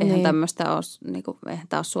luonne, että eihän tämmöistä ole, niin kuin, eihän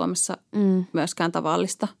tämä ole Suomessa myöskään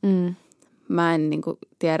tavallista. Mä en niin kuin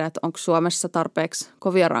tiedä, että onko Suomessa tarpeeksi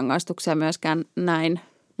kovia rangaistuksia myöskään näin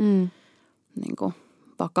niin kuin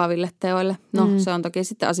vakaville teoille. No se on toki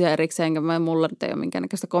sitten asia erikseen, enkä mulla nyt ei ole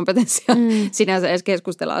minkäännäköistä kompetenssia sinänsä edes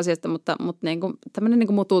keskustella asiasta, mutta niin kuin, tämmöinen niin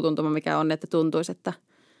kuin mututuntuma, mikä on, että tuntuisi,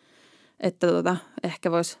 että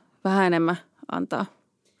ehkä voisi vähän enemmän antaa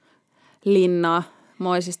linnaa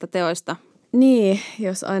moisista teoista. Niin,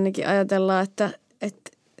 jos ainakin ajatellaan, että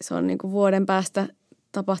se on niin kuin vuoden päästä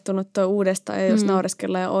tapahtunut tuo uudestaan ja jos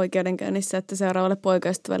naureskellaan oikeudenkäynnissä, että seuraavalle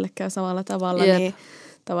poikaystävälle käy samalla tavalla, niin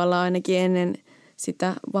tavallaan ainakin ennen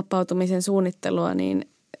sitä vapautumisen suunnittelua niin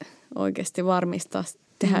oikeasti varmistaa,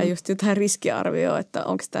 tehdä just jotain riskiarvioa, että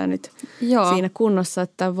onko tämä nyt siinä kunnossa,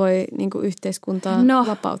 että voi niin kuin yhteiskuntaa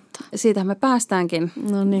vapauttaa. Siitähän me päästäänkin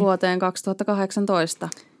vuoteen 2018.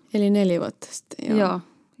 Eli 4 vuotta sitten, Joo.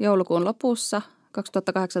 Joulukuun lopussa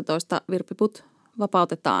 2018 Virpi Put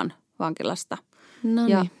vapautetaan vankilasta.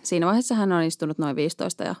 Ja siinä vaiheessa hän on istunut noin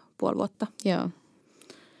 15,5 vuotta. Joo.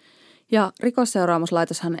 Ja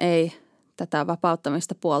rikosseuraamuslaitoshan ei tätä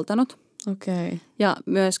vapauttamista puoltanut. Okei. Ja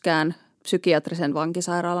myöskään psykiatrisen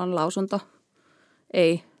vankisairaalan lausunto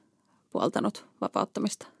ei puoltanut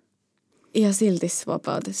vapauttamista. Ja silti se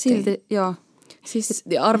vapautettiin? Silti, joo. Siis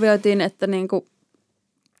arvioitiin, että niinku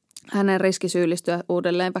hänen riski syyllistyä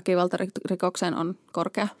uudelleen väkivaltarikokseen on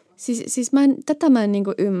korkea. Siis tätä mä en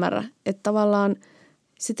niinku ymmärrä, että tavallaan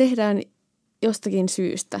se tehdään jostakin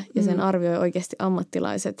syystä ja sen arvioi oikeasti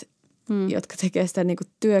ammattilaiset, jotka tekee sitä niinku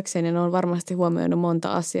työkseen ja ne on varmasti huomioinut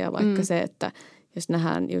monta asiaa, vaikka se, että jos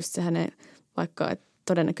nähdään just se hänen, vaikka että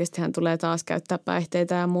todennäköisesti hän tulee taas käyttää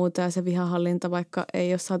päihteitä ja muuta ja se vihahallinta, vaikka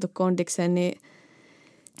ei ole saatu kondikseen,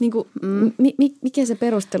 niin kuin, mikä se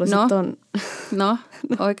perustelu sitten on? No,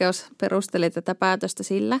 oikeus perusteli tätä päätöstä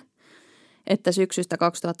sillä, että syksystä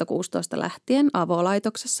 2016 lähtien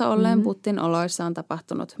avolaitoksessa olleen Putin oloissa on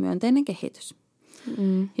tapahtunut myönteinen kehitys.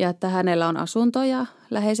 Ja että hänellä on asunto ja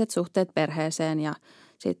läheiset suhteet perheeseen ja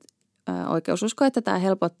sitten oikeus uskoo, että tämä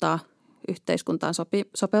helpottaa yhteiskuntaan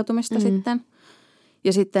sopeutumista sitten.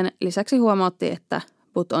 Ja sitten lisäksi huomautti, että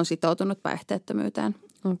Put on sitoutunut päihteettömyyteen.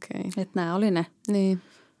 Okei. Että nämä oli ne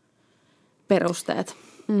perusteet.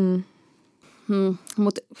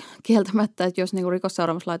 Mutta kieltämättä, että jos niinku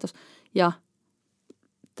rikosseuraamuslaitos ja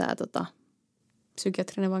tämä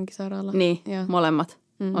psykiatrinen vankisairaala. Niin, molemmat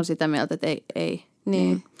on sitä mieltä, että ei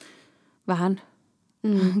niin vähän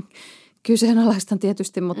kyseenalaistan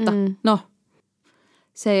tietysti, mutta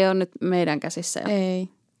se ei ole nyt meidän käsissä. Ei.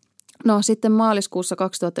 No sitten maaliskuussa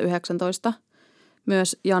 2019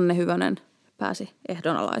 myös Janne Hyvönen pääsi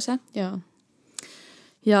ehdonalaiseen. Joo.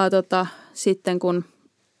 Ja sitten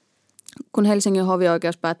kun Helsingin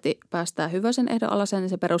hovioikeus päätti päästää Hyvösen ehdonalaiseen, niin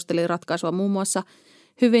se perusteli ratkaisua muun muassa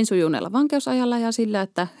hyvin sujuneella vankeusajalla ja sillä,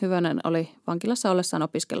 että Hyvönen oli vankilassa ollessaan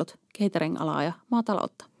opiskellut catering-alaa ja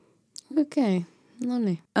maataloutta. Okei, no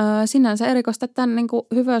niin. Sinänsä erikoista, että tämän niin kuin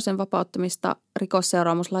Hyvösen vapauttamista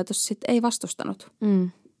rikosseuraamuslaitos sitten ei vastustanut.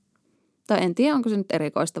 Tai en tiedä, onko se nyt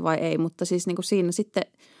erikoista vai ei, mutta siis niin kuin siinä sitten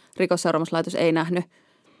rikosseuraamuslaitos ei nähnyt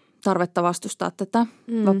tarvetta vastustaa tätä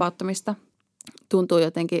vapauttamista. Tuntuu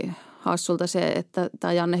jotenkin hassulta se, että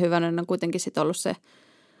tämä Janne Hyvönen on kuitenkin sitten ollut se,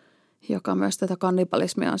 joka myös tätä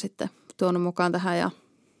kannibalismia on sitten tuonut mukaan tähän ja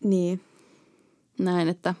näin,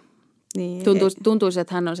 että tuntuisi,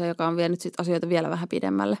 että hän on se, joka on vienyt sit asioita vielä vähän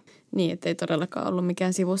pidemmälle. Niin, että ei todellakaan ollut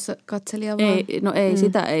mikään sivussa katselija vaan. Ei,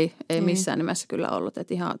 sitä ei missään nimessä kyllä ollut,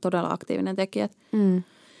 että ihan todella aktiivinen tekijä.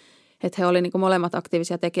 Että he oli niinku molemmat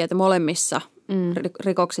aktiivisia tekijöitä molemmissa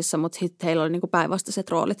rikoksissa, mutta sitten heillä oli niinku päinvastaiset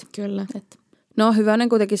roolit. Kyllä. No Hyvönen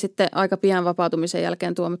kuitenkin sitten aika pian vapautumisen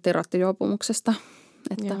jälkeen tuomittiin rattijuopumuksesta.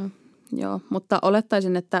 Että, joo, mutta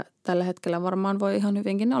olettaisin, että tällä hetkellä varmaan voi ihan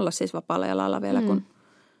hyvinkin olla siis vapaalla jalalla vielä, kun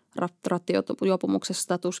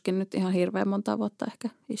rattijuopumuksesta tuskin nyt ihan hirveän monta vuotta ehkä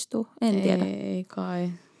istuu. En tiedä. Ei kai.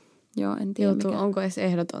 Joo, en tiedä onko edes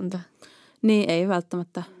ehdotonta? Niin, ei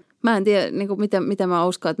välttämättä. Mä en tiedä, niin kuin miten mä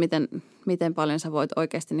uskon, että miten paljon sä voit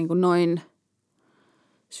oikeasti niin kuin noin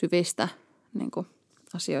syvistä niin kuin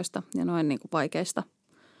asioista ja noin niin kuin vaikeista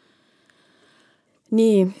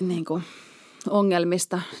niin kuin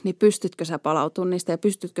ongelmista, niin pystytkö sä palautumaan niistä ja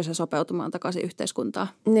pystytkö sä sopeutumaan takaisin yhteiskuntaan?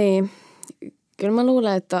 Niin. Kyllä mä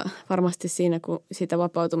luulen, että varmasti siinä, kun sitä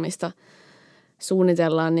vapautumista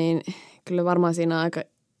suunnitellaan, niin kyllä varmaan siinä on aika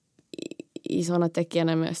isona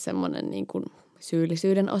tekijänä myös semmoinen niin kuin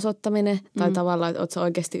syyllisyyden osoittaminen. Tai tavallaan, että oot sä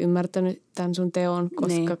oikeasti ymmärtänyt tämän sun teon,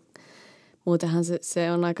 koska muutenhan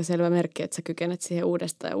se on aika selvä merkki, että sä kykenet siihen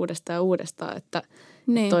uudestaan ja uudestaan ja uudestaan. Että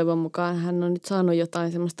toivon mukaan hän on nyt saanut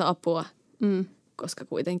jotain semmoista apua, koska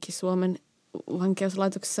kuitenkin Suomen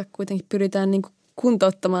vankeuslaitoksessa kuitenkin pyritään niin kuin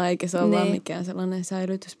kuntouttamaan, eikä se ole vaan mikään sellainen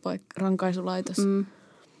rankaisuslaitos.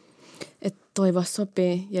 Että toivoa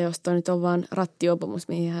sopii, ja jos toi nyt on vaan rattiopumus,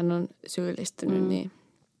 mihin hän on syyllistynyt, niin...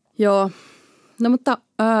 Joo. No mutta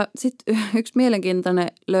sitten yksi mielenkiintoinen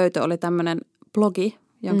löytö oli tämmöinen blogi,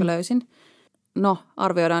 jonka löysin. No,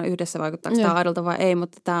 arvioidaan yhdessä, vaikuttaako tämä aidolta vai ei,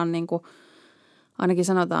 mutta tämä on niin kuin, ainakin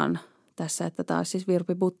sanotaan tässä, että tämä on siis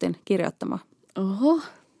Virpi Buttin kirjoittama. Oho.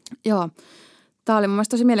 Joo. Tämä oli mun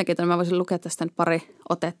mielestä tosi mielenkiintoinen. Mä voisin lukea tästä nyt pari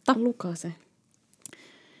otetta. Lukaa se.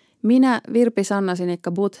 Minä, Virpi Sanna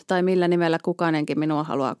Sinikka Butt, tai millä nimellä kukainenkin minua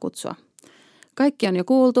haluaa kutsua. Kaikki on jo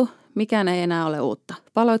kuultu, mikään ei enää ole uutta.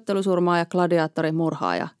 Paloittelusurmaaja, gladiaattori,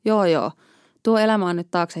 murhaaja. Joo. Tuo elämä on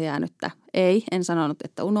nyt taakse jäänyttä. Ei, en sanonut,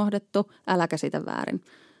 että unohdettu, älä käsitä väärin.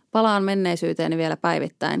 Palaan menneisyyteeni vielä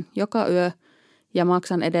päivittäin, joka yö, ja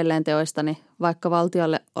maksan edelleen teoistani, vaikka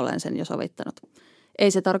valtiolle olen sen jo sovittanut.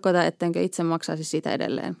 Ei se tarkoita, ettenkö itse maksaisi siitä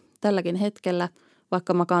edelleen. Tälläkin hetkellä,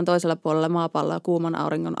 vaikka makaan toisella puolella maapalloa kuuman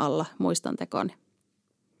auringon alla, muistan tekoni.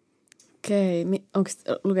 Okei.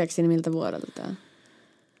 Lukeeko siinä miltä vuodelta tämä?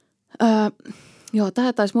 Joo,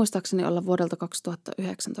 tämä taisi muistaakseni olla vuodelta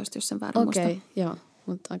 2019, jos sen väärin muistan. Okei, joo,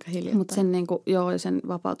 mutta aika hiljattain. Mutta sen, niin kuin, sen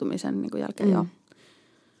vapautumisen niin kuin jälkeen, joo.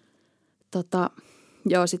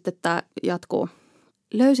 Joo, sitten tämä jatkuu.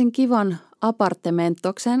 Löysin kivan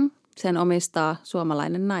apartementoksen, sen omistaa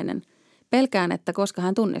suomalainen nainen. Pelkään, että koska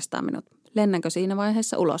hän tunnistaa minut, lennänkö siinä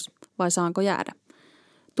vaiheessa ulos vai saanko jäädä?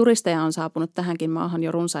 Turisteja on saapunut tähänkin maahan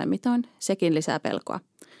jo runsain mitoin, sekin lisää pelkoa.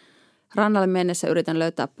 Rannalle mennessä yritän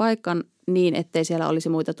löytää paikan niin, ettei siellä olisi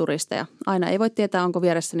muita turisteja. Aina ei voi tietää, onko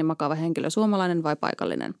vieressäni makaava henkilö suomalainen vai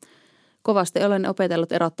paikallinen. Kovasti olen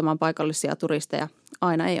opetellut erottamaan paikallisia turisteja.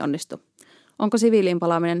 Aina ei onnistu. Onko siviiliin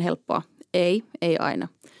palaaminen helppoa? Ei aina.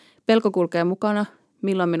 Pelko kulkee mukana.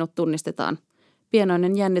 Milloin minut tunnistetaan?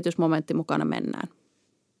 Pienoinen jännitysmomentti mukana mennään.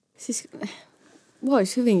 Siis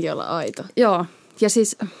voisi hyvinkin olla aito. Joo. Ja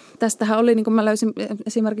siis tästähän oli, niin kuin mä löysin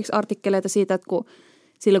esimerkiksi artikkeleita siitä, että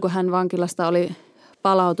silloin kun hän vankilasta oli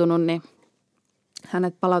palautunut, niin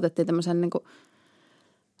hänet palautettiin tämmöisen niin kuin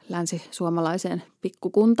länsi-suomalaiseen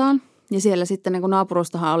pikkukuntaan. Ja siellä sitten niin kuin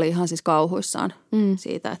naapurustohan oli ihan siis kauhuissaan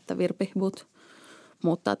siitä, että Virpi Butt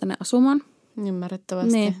muuttaa tänne asumaan.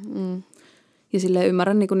 Ymmärrettävästi. Niin. Ja silleen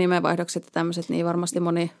ymmärrän niin kuin nimenvaihdokset ja tämmöiset, niin varmasti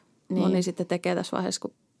moni sitten tekee tässä vaiheessa,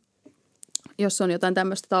 kun jos on jotain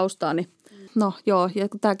tämmöistä taustaa, niin no joo. Ja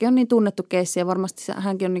tämäkin on niin tunnettu keissi ja varmasti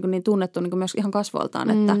hänkin on niin tunnettu niin myös ihan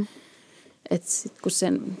kasvoiltaan, että sit kun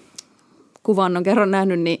sen kuvan on kerran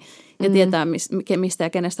nähnyt niin, ja tietää mistä ja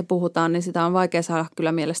kenestä puhutaan, niin sitä on vaikea saada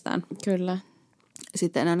kyllä mielestään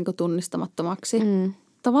sitten enää niin tunnistamattomaksi.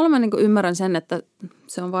 Tavallaan mä niin ymmärrän sen, että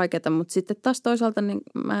se on vaikeaa, mutta sitten taas toisaalta niin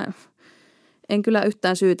mä en kyllä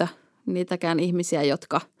yhtään syytä niitäkään ihmisiä,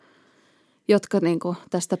 jotka niin kuin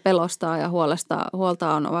tästä pelostaa ja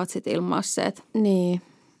huoltaan ovat sitten ilmaisseet. Niin,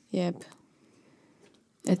 jep.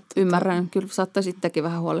 Ymmärrän, kyllä saattaisi sittenkin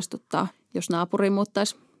vähän huolestuttaa, jos naapuriin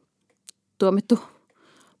muuttaisi tuomittu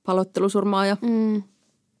paloittelusurmaaja,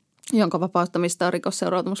 jonka vapauttamista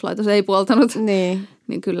rikosseuraamuslaitos ei puoltanut.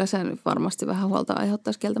 Niin kyllä sen varmasti vähän huolta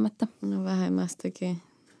aiheuttaisi kieltämättä. No vähemmästäkin.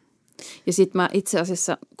 Ja sitten mä itse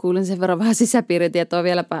asiassa kuulin sen verran vähän sisäpiiritietoa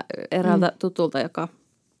vieläpä eräältä tutulta, joka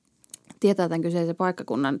tietää tämän kyseisen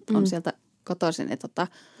paikkakunnan, on sieltä kotoisin.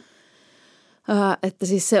 Että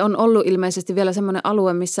siis se on ollut ilmeisesti vielä semmoinen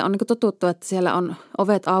alue, missä on niin totuttu, että siellä on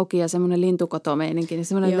ovet auki ja semmoinen lintukotomeininki, niin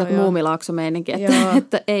semmoinen muumilaakso-meininki,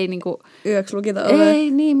 että ei niin kuin yöksi lukita ove.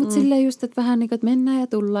 Ei niin, mutta silleen just, että vähän niin kuin, että mennään ja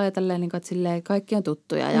tullaan ja tälleen, niin kuin, että silleen kaikki on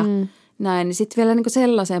tuttuja ja näin. Niin sitten vielä niin kuin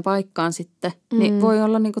sellaiseen paikkaan sitten, niin voi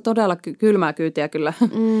olla niin kuin todella kylmää kyytiä kyllä.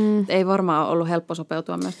 Ei varmaan ollut helppo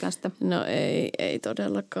sopeutua myöskään sitten. No ei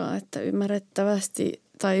todellakaan, että ymmärrettävästi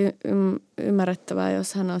tai ymmärrettävää,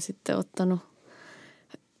 jos hän on sitten ottanut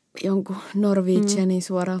jonkun Norwegianin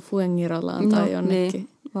suoraan Fuengirolaan tai jonnekin. Niin,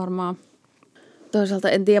 varmaan. toisaalta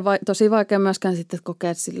en tiedä, tosi vaikea myöskään sitten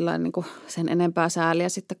kokea sillä niin kuin sen enempää sääliä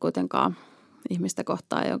sitten kuitenkaan ihmistä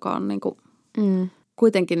kohtaan, joka on niin kuin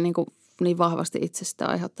kuitenkin niin vahvasti itse sitä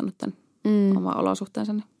aiheuttanut tämän oman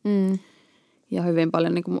olosuhteensa. Ja hyvin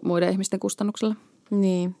paljon niin kuin muiden ihmisten kustannuksella.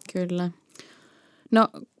 Niin, kyllä. No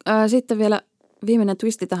sitten vielä viimeinen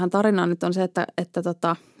twisti tähän tarinaan nyt on se, että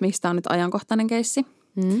mistä on nyt ajankohtainen keissi.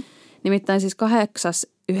 Nimittäin siis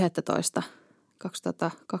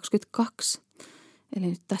 8.11.2022, eli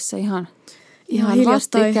nyt tässä ihan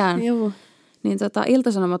vastikään. Niin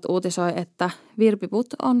Ilta-Sanomat uutisoi, että Virpi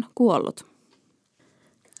Butt on kuollut.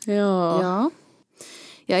 Joo.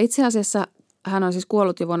 Ja itse asiassa hän on siis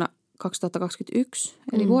kuollut jo vuonna 2021,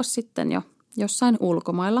 eli vuosi sitten jo jossain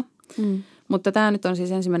ulkomailla. Mutta tämä nyt on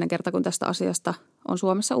siis ensimmäinen kerta, kun tästä asiasta on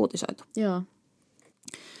Suomessa uutisoitu. Joo.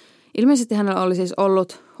 Ilmeisesti hänellä oli siis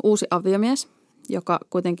ollut uusi aviomies, joka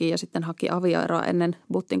kuitenkin jo sitten haki avioeroa ennen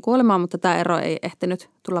Buttin kuolemaa, mutta tämä ero ei ehtinyt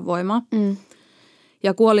tulla voimaan.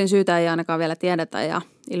 Ja kuolin syytä ei ainakaan vielä tiedetä ja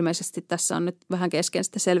ilmeisesti tässä on nyt vähän kesken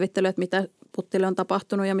sitten selvittely, että mitä Buttille on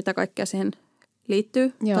tapahtunut ja mitä kaikkea siihen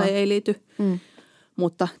liittyy tai ei liity.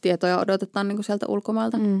 Mutta tietoja odotetaan niin kuin sieltä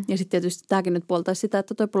ulkomailta. Ja sitten tietysti tämäkin nyt puoltaisi sitä,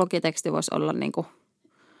 että tuo blogiteksti voisi olla niin kuin...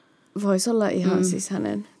 Voisi olla ihan siis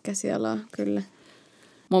hänen käsialaa, kyllä.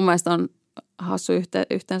 Mun mielestä on hassu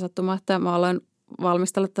yhteen sattuma, että mä aloin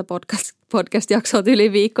valmistella tätä podcast-jaksoa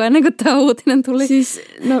yli viikkoa ennen kuin tämä uutinen tuli. Siis,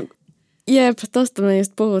 no jep, tosta me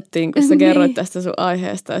just puhuttiin, kun sä kerroit tästä sun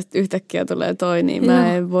aiheesta ja sitten yhtäkkiä tulee toi, niin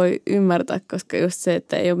mä en voi ymmärtää, koska just se,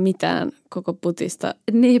 että ei ole mitään koko Butista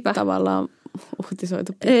tavallaan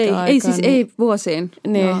uutisoitu pitkään aikaa. Ei siis niin, ei vuosiin.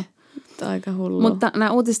 Niin, joo. Aika hullua. Mutta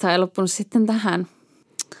nämä uutiset ei loppunut sitten tähän.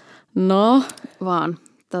 No? Vaan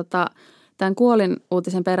tämän kuolin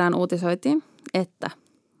uutisen perään uutisoitiin, että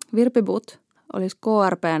Virpi Butt olisi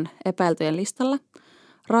KRP:n epäiltyjen listalla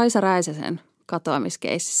Raisa Räisäsen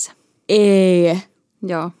katoamiskeississä. Ei.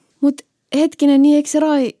 Joo. Mutta hetkinen, niin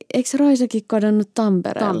eikö se Raisakin kadonnut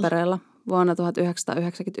Tampereella? Tampereella vuonna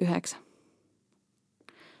 1999.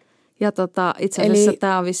 Ja itse asiassa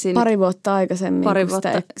tämä on vissiin... pari vuotta aikaisemmin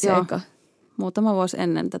muutama vuosi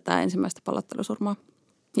ennen tätä ensimmäistä pallottelusurmaa.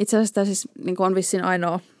 Itse asiassa tämä siis niin on vissiin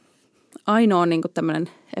ainoa niin tämmöinen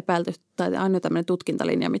epäilty tai ainoa tämmöinen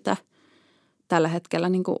tutkintalinja, mitä tällä hetkellä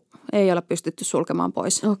niin ei ole pystytty sulkemaan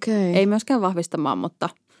pois. Okay. Ei myöskään vahvistamaan, mutta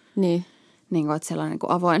niin että siellä on niin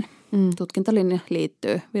avoin tutkintalinja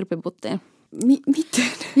liittyy Virpi Buttiin.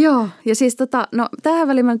 Miten? Joo, ja siis no tähän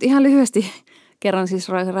väliin mä nyt ihan lyhyesti kerron siis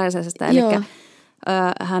Raisa Räisäsestä. Eli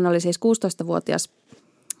hän oli siis 16-vuotias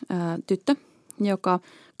tyttö, joka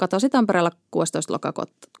katosi Tampereella 16.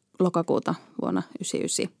 lokakuuta vuonna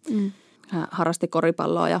 1999. Hän harrasti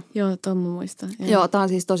koripalloa. Joo, tuon mä muistan. Joo, tämä on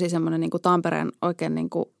siis tosi semmoinen niin kuin Tampereen oikein niin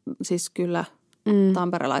kuin, siis kyllä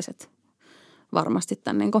tamperelaiset varmasti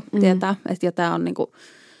tämän niin kuin tietää. Ja tämä on niin kuin,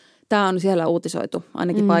 tämä on siellä uutisoitu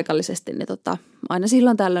ainakin paikallisesti, niin aina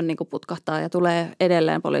silloin tällöin niin kuin putkahtaa ja tulee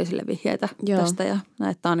edelleen poliisille vihjeitä tästä ja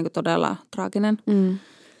tämä on niin kuin todella traaginen.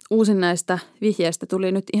 Uusin näistä vihjeistä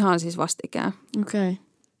tuli nyt ihan siis vastikään. Okay.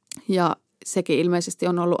 Ja sekin ilmeisesti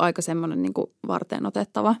on ollut aika semmoinen niin kuin varteen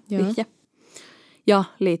otettava vihje ja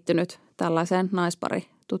liittynyt tällaiseen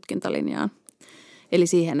naispari-tutkintalinjaan. Eli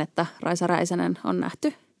siihen, että Raisa Räisänen on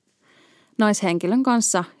nähty naishenkilön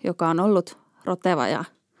kanssa, joka on ollut roteva ja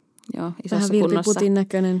isossa vähän kunnossa. Virpi Buttin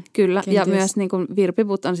näköinen. Kyllä, kenties. ja myös niin kuin Virpi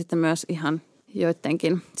Butt on sitten myös ihan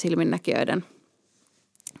joidenkin silminnäkijöiden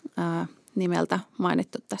nimeltä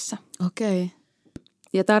mainittu tässä. Okei. Okay.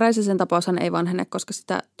 Ja tämä Räisäsen tapaushan ei vanhene, koska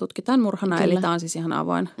sitä tutkitaan murhana, Kyllä. eli tämä on siis ihan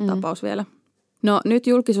avoin tapaus vielä. No nyt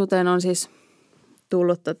julkisuuteen on siis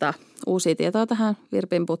tullut uusia tietoa tähän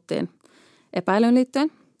Virpin Buttiin epäilyyn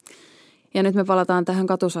liittyen. Ja nyt me palataan tähän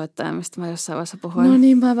katusoittajaan, mistä mä jossain vaiheessa puhuin. No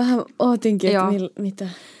niin, mä vähän ootinkin, että mitä.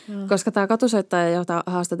 Joo. Koska tämä katusoittaja, jota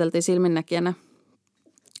haastateltiin silminnäkijänä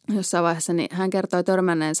jossain vaiheessa, niin hän kertoi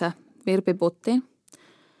törmänneensä Virpi Buttiin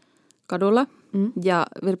kadulla. Ja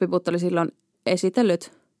Virpi Butt oli silloin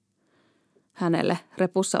esitellyt hänelle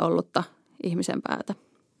repussa ollutta ihmisen päätä.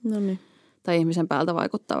 No niin. Tai ihmisen päältä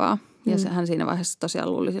vaikuttavaa. Ja hän siinä vaiheessa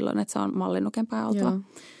tosiaan luuli silloin, että se on mallinnuken pääoltua. Joo.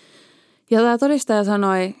 Ja tämä todistaja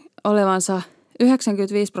sanoi olevansa 95%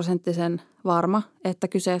 varma, että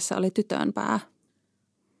kyseessä oli tytön pää.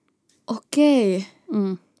 Okei.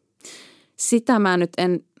 Sitä mä nyt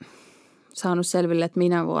en saanut selville, että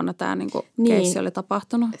minä vuonna tämä keissi oli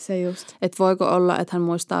tapahtunut. Se just. Että voiko olla, että hän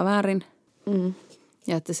muistaa väärin.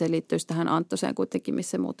 Ja että se liittyisi tähän Anttoseen kuitenkin,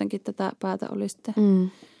 missä muutenkin tätä päätä oli sitten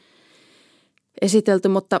esitelty.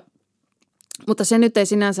 Mutta se nyt ei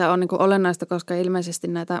sinänsä ole olennaista, koska ilmeisesti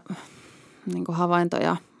näitä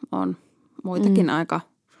havaintoja on muitakin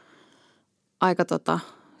aika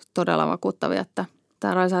todella vakuuttavia, että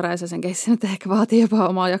tämä Raisa Räisäsen keissi nyt ehkä vaatii jopa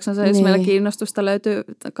omaa jaksonsa, jos meillä kiinnostusta löytyy,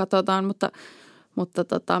 katsotaan, mutta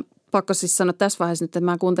pakko siis sanoa tässä vaiheessa nyt, että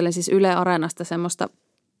mä kuuntelin siis Yle Areenasta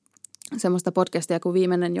semmoista podcastia kuin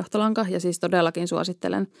Viimeinen johtolanka ja siis todellakin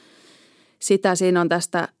suosittelen sitä. Siinä on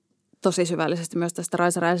tästä tosi syvällisesti myös tästä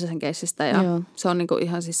Raisa Räisäsen keissistä ja se on niinku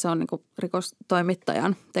ihan siis se on niinku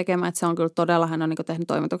rikostoimittajan tekemä, että se on kyllä todella, hän on niinku tehnyt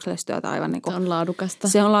toimituksellista työtä aivan niinku. Se on laadukasta.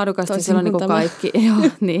 Se on laadukasta, siellä on niinku kaikki.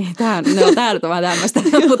 Joo, niin, tää nyt on vähän tämmöistä,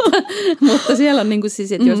 mutta siellä on niinku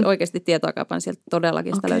siis, että jos oikeasti tietoa kaipaa, niin sieltä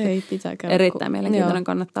todellakin sitä löytyy. Erittäin mielenkiintoinen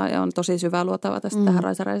kannattaa ja on tosi syvää luotava tästä tähän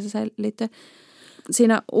Raisa Räisäseen liittyen.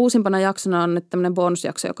 Siinä uusimpana jaksona on nyt tämmöinen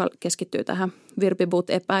bonusjakso, joka keskittyy tähän Virpi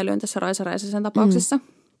Butt-epäilyyn tässä Raisa Räisäsen tapauksessa.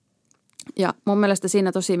 Ja mun mielestä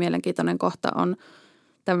siinä tosi mielenkiintoinen kohta on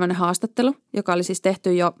tämmöinen haastattelu, joka oli siis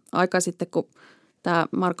tehty jo aika sitten, kun tämä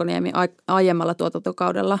Marko Niemi aiemmalla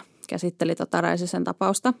tuotantokaudella käsitteli Räisäsen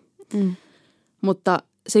tapausta. Mutta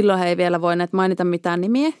silloin he ei vielä voineet mainita mitään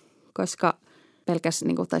nimiä, koska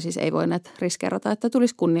tai siis ei voineet riskeerata, että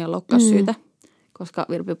tulisi kunnianloukkaussyytä, koska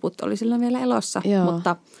Virpi Butt oli silloin vielä elossa. Joo.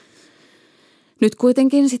 Mutta nyt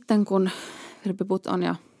kuitenkin sitten, kun Virpi Butt on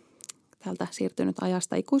jo täältä siirtynyt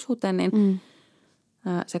ajasta ikuisuuteen, niin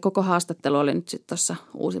se koko haastattelu oli nyt sitten tuossa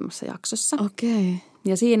uusimmassa jaksossa. Okei.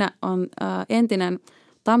 Ja siinä on entinen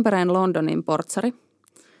Tampereen Londonin portsari.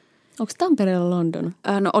 Onko Tampereella London?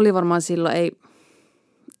 No oli varmaan silloin,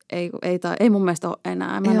 ei mun mielestä ole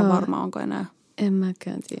enää. Mä en ole varma, onko enää. En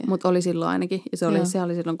mäkään tiedä. Mutta oli silloin ainakin. Ja se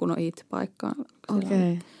oli silloin, kun on IT-paikkaa.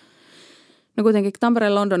 Okei. No kuitenkin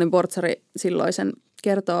Tampereen Londonin portsari silloisen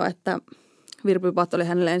kertoo, että Virpi Butt oli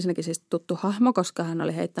hänelle ensinnäkin siis tuttu hahmo, koska hän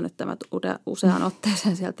oli heittänyt tämän useaan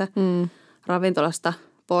otteeseen sieltä ravintolasta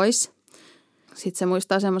pois. Sitten se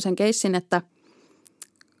muistaa semmoisen keissin, että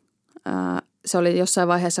se oli jossain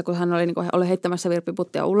vaiheessa, kun hän oli heittämässä Virpi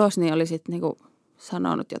Buttia ulos, niin oli sitten niinku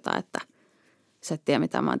sanonut jotain, että sä et tiedä,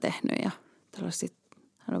 mitä mä oon tehnyt. Ja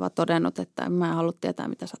hän oli vaan todennut, että mä en halua tietää,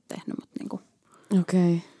 mitä sä oot tehnyt, mutta niinku,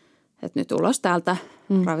 että nyt ulos täältä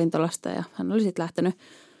ravintolasta ja hän oli sitten lähtenyt.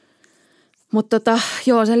 Mutta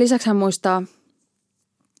sen lisäksi hän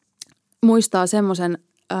muistaa semmoisen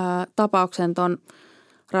tapauksen ton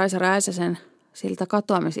Raisa Räisäsen siltä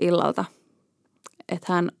katoamisillalta,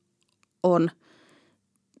 että hän on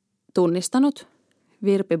tunnistanut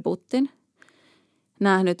Virpi Buttin,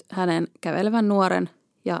 nähnyt hänen kävelevän nuoren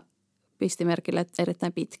ja pisti merkille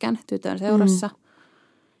erittäin pitkän tytön seurassa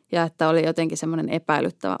ja että oli jotenkin semmoinen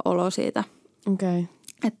epäilyttävä olo siitä. Okei.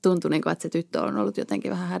 Että tuntui, että se tyttö on ollut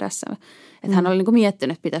jotenkin vähän hädässä. Että hän oli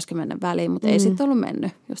miettinyt, että pitäisikö mennä väliin, mutta ei sitten ollut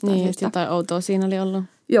mennyt jostain syystä. Jotain outoa siinä oli ollut.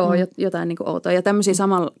 Joo, jotain outoa. Ja tämmöisiä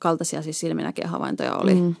samankaltaisia siis silminäkijähavaintoja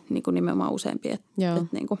oli nimenomaan useampia.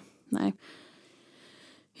 Näin.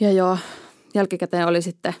 Ja jälkikäteen oli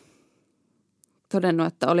sitten todennut,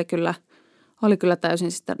 että oli kyllä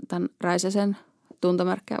täysin sitten tämän Räisäsen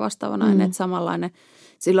tuntomerkkejä vastaava nainen, että samanlainen.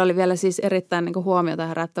 Sillä oli vielä siis erittäin huomiota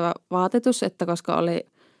herättävä vaatetus, että koska oli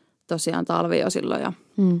tosiaan talvi jo silloin ja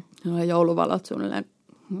jouluvalot suunnilleen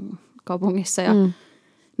kaupungissa ja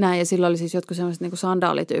näin. Ja silloin oli siis jotkut sellaiset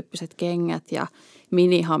sandaalityyppiset kengät ja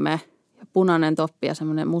minihame ja punainen toppi ja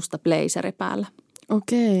semmoinen musta blazeri päällä.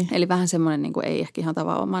 Okei. Eli vähän semmoinen ei ehkä ihan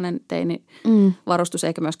tavanomainen teini varustus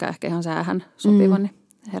eikä myöskään ehkä ihan säähän sopiva, niin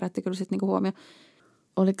herätti kyllä sitten huomioon.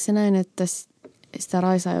 Oliko se näin, että sitä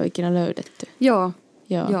Raisaa ei ole ikinä löydetty? Joo.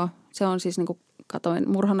 Se on siis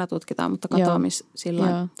murhana tutkitaan, mutta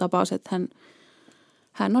sillä tapaus, että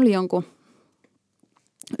hän oli jonkun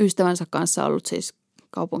ystävänsä kanssa ollut siis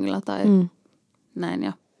kaupungilla tai näin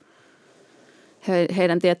ja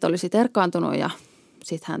heidän tieto oli sitten erkaantunut ja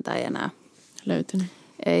sitten häntä ei enää löytynyt.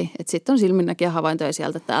 Ei, että sitten on silminnäkijä havaintoja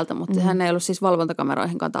sieltä täältä, mutta hän ei ollut siis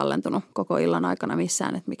valvontakameroihinkaan tallentunut koko illan aikana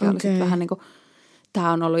missään, että mikä oli sitten vähän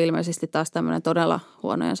tämä on ollut ilmeisesti taas tämmöinen todella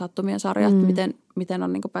huonojen sattumien sarja, että miten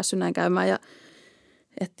on päässyt näin käymään ja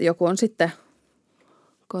että joku on sitten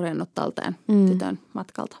korjannut talteen tytön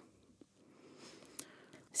matkalta.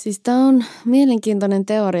 Siis tämä on mielenkiintoinen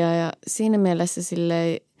teoria ja siinä mielessä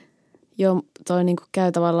silleen jo toi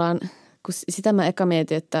käy tavallaan, kun sitä mä eka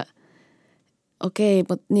mietin, että okei,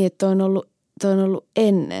 mutta niin, että toi on ollut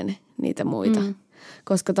ennen niitä muita.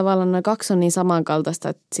 Koska tavallaan noin kaksi on niin samankaltaista,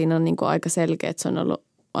 että siinä on aika selkeä, että se on ollut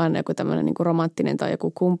aina joku tämmöinen romanttinen tai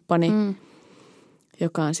joku kumppani,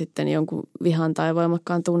 joka on sitten jonkun vihan tai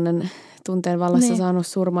voimakkaan tunteen vallassa saanut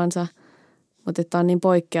surmansa. Mutta tämä on niin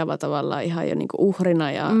poikkeava tavallaan ihan jo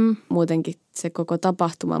uhrina ja muutenkin se koko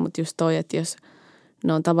tapahtuma. Mutta just toi, että jos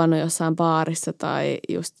ne on tavannut jossain baarissa tai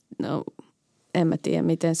just, en mä tiedä,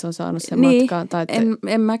 miten se on saanut sen matkaan. Tai että,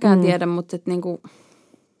 en mäkään tiedä, mutta että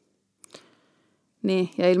Niin,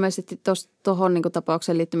 ja ilmeisesti tuohon niin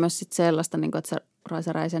tapaukseen liittyy myös sit sellaista, niin kuin, että se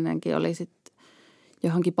Raisa Räisänenkin oli sitten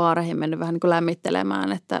johonkin baareihin mennyt vähän niin kuin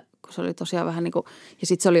lämmittelemään, että kun se oli tosiaan vähän niin kuin, ja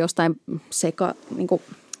sitten se oli jostain niin kuin,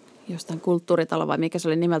 jostain kulttuuritalo vai mikä se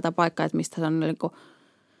oli nimeltä paikka, että mistä se on niin kuin,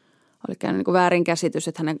 oli käynyt niin kuin väärinkäsitys,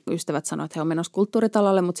 että hänen ystävät sanoivat, että he on menossa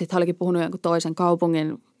kulttuuritalolle, mutta sitten hän olikin puhunut jonkun toisen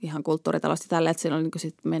kaupungin ihan kulttuuritalosta tälle, että siinä oli niin kuin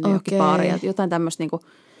sitten mennyt johonkin baariin ja jotain tämmöistä niin kuin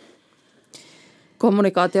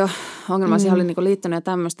kommunikaatio-ongelmaa siihen oli niin kuin liittynyt ja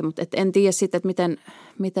tämmöistä, mutta en tiedä sitten, että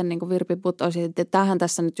miten niin kuin Virpi putoisi. Tämähän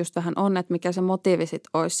tässä nyt just vähän on, että mikä se motiivi sitten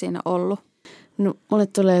olisi siinä ollut. No mulle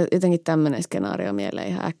tulee jotenkin tämmöinen skenaario mieleen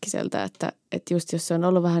ihan äkkiseltä, että just jos se on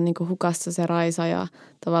ollut vähän niin kuin hukassa se Raisa ja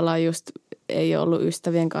tavallaan just ei ole ollut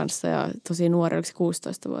ystävien kanssa ja tosi nuori, oliko se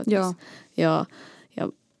 16-vuotias? Joo. Ja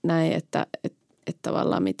näin, että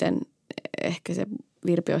tavallaan miten ehkä se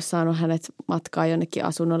Virpi olisi saanut hänet matkaa jonnekin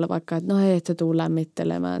asunnolle, vaikka että no hei, että tuu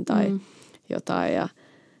lämmittelemään tai jotain. Ja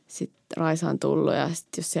sitten Raisa on tullut ja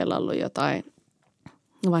sitten jos siellä on ollut jotain,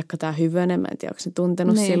 no vaikka tämä Hyvönen, mä en tiedä, onko se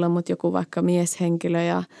tuntenut silloin, mutta joku vaikka mieshenkilö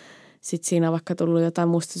ja sitten siinä on vaikka tullut jotain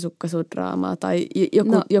mustasukkaisuusdraamaa tai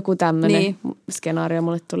joku tämmöinen skenaario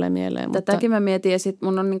mulle tulee mieleen. Tätäkin mä mietin ja sitten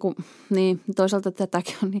mun on niin toisaalta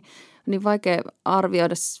tätäkin on niin vaikea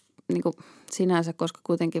arvioida niin sinänsä, koska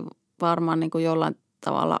kuitenkin varmaan niin jollain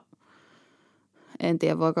tavalla, en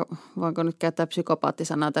tiedä voinko nyt käyttää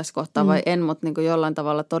psykopaattisanaa tässä kohtaa vai en, mutta niin jollain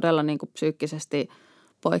tavalla todella niin psyykkisesti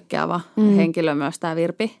poikkeava henkilö myös tämä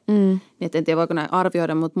Virpi. Niin en tiedä voiko näin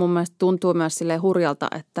arvioida, mutta mun mielestä tuntuu myös silleen hurjalta,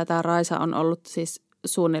 että tämä Raisa on ollut siis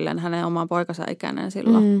suunnilleen hänen oman poikansa ikäinen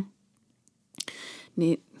silloin.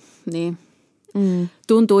 Niin.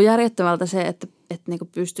 Tuntuu järjettömältä se, että niinku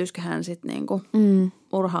pystyisikö hän sitten niinku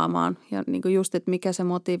urhaamaan ja niinku just, että mikä se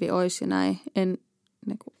motiivi olisi ja näin. En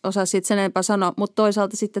niinku osaa sitten sen enempää sanoa, mutta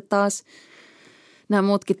toisaalta sitten taas nämä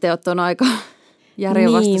muutkin teot on aika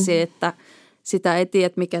järjenvastaisia, että sitä ei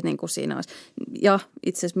tiedä, mikä niinku siinä olisi. Ja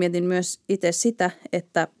itse asiassa mietin myös itse sitä,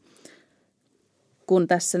 että kun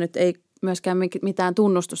tässä nyt ei myöskään mitään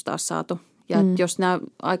tunnustusta ole saatu. Ja jos nämä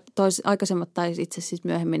aikaisemmat tai itse asiassa siis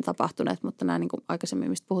myöhemmin tapahtuneet, mutta nämä niin kuin aikaisemmin,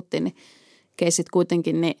 mistä puhuttiin, niin keissit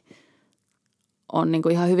kuitenkin niin on niin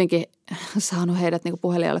kuin ihan hyvinkin saanut heidät niin kuin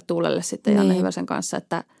puhelijalle tuulelle sitten Janne Hyväsen kanssa,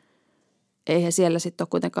 että ei he siellä sitten ole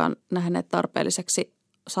kuitenkaan nähneet tarpeelliseksi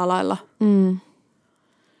salailla.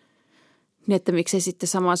 Niin, että miksei sitten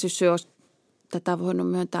sama syssy olisi tätä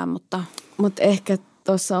voinut myöntää, mutta... Mutta ehkä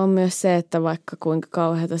tuossa on myös se, että vaikka kuinka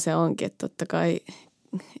kauheata se onkin, että totta kai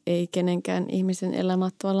ei kenenkään ihmisen elämä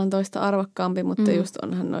ole tavallaan toista arvokkaampi, mutta just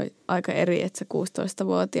onhan noi aika eri, että sä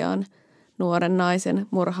 16-vuotiaan nuoren naisen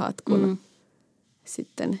murhaat, kun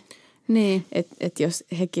sitten... Niin. Että jos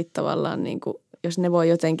hekin tavallaan, niin kuin, jos ne voi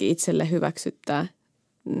jotenkin itselle hyväksyttää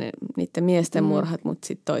niiden miesten murhat, mutta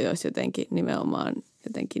sitten toi olisi jotenkin nimenomaan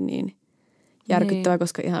jotenkin niin järkyttävä,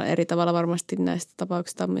 koska ihan eri tavalla varmasti näistä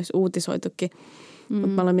tapauksista on myös uutisoitukin. Mutta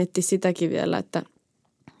mä aloin miettiä sitäkin vielä,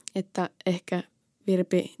 että ehkä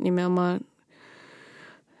Virpi nimenomaan,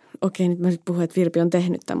 okei nyt mä nyt puhun, että Virpi on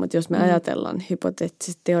tehnyt tämän, mutta jos me ajatellaan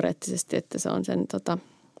hypoteettisesti, teoreettisesti, että se on sen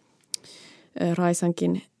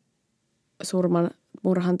Raisankin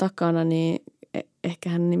murhan takana, niin ehkä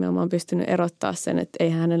hän nimenomaan on pystynyt erottaa sen, että ei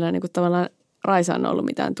hänellä niin kuin tavallaan Raisa on ollut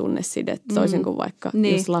mitään tunnesidettä, toisin kuin vaikka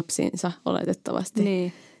just lapsiinsa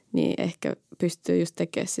oletettavasti, niin ehkä pystyy just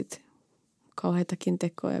tekemään sit kauheitakin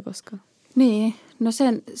tekoja, koska... Niin, no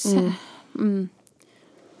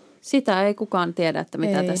sitä ei kukaan tiedä, että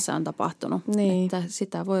mitä tässä on tapahtunut. Niin. Että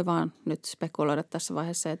sitä voi vaan nyt spekuloida tässä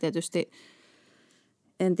vaiheessa ja tietysti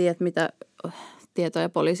en tiedä, mitä tietoja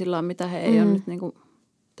poliisilla on, mitä he ei ole nyt niin kuin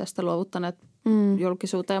tästä luovuttaneet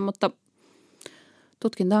julkisuuteen, mutta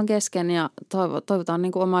tutkinta on kesken ja toivotaan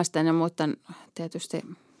niin kuin omaisten ja muiden tietysti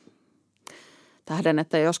tähden,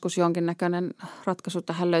 että joskus jonkinnäköinen ratkaisu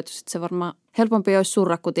tähän löytyisi. Se varmaan helpompi olisi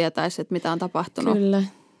surra, kun tietäisi, että mitä on tapahtunut.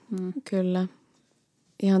 Kyllä.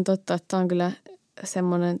 Ihan totta, että on kyllä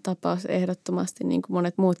semmoinen tapaus ehdottomasti, niin kuin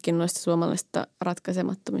monet muutkin noista suomalaisista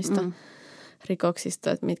ratkaisemattomista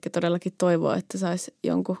rikoksista, että mitkä todellakin toivoo, että saisi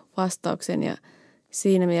jonkun vastauksen. Ja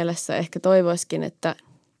siinä mielessä ehkä toivoisikin, että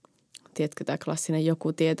tiedätkö tämä klassinen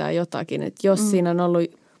joku tietää jotakin, että jos siinä on ollut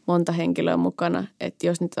monta henkilöä mukana, että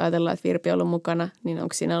jos nyt ajatellaan, että Virpi on ollut mukana, niin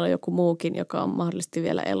onko siinä ollut joku muukin, joka on mahdollisesti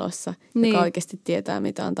vielä elossa, joka oikeasti tietää,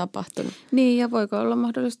 mitä on tapahtunut. Niin, ja voiko olla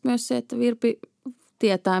mahdollisesti myös se, että Virpi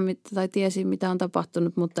tietää tai tiesi, mitä on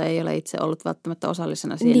tapahtunut, mutta ei ole itse ollut välttämättä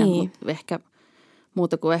osallisena siinä, mutta ehkä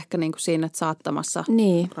muuta kuin ehkä niin kuin siinä, että saattamassa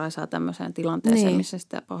Raisaa tämmöiseen tilanteeseen, missä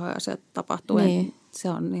sitä pahoja asioita tapahtuu. Se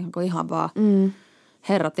on ihan vaan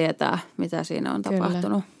Herra tietää, mitä siinä on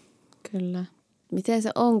tapahtunut. Kyllä. Miten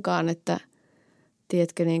se onkaan, että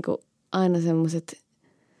tiedätkö, niin kuin aina semmoiset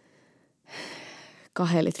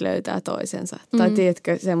kahelit löytää toisensa. Tai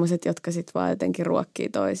tiedätkö, semmoiset, jotka sitten vaan jotenkin ruokkii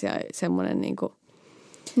toisia. Semmoinen niin kuin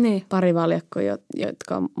parivaljakko,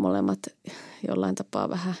 jotka on molemmat jollain tapaa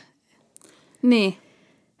vähän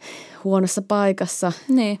huonossa paikassa.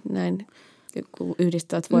 Näin, kun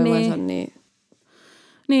yhdistävät voimansa,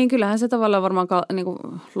 Niin, kyllähän se tavallaan varmaan niinku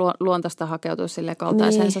luontaista hakeutuu sille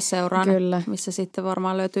kaltaisensa seuraan, missä sitten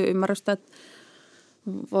varmaan löytyy ymmärrystä. Että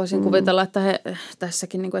voisin kuvitella, että he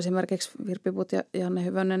tässäkin niin kuin esimerkiksi Virpi Butt ja Janne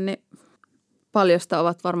Hyvönen, niin paljosta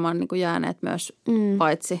ovat varmaan niin kuin jääneet myös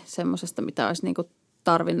paitsi semmoisesta, mitä olisi niin kuin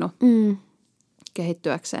tarvinnut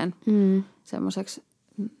kehittyäkseen semmoiseksi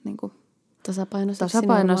niin kuin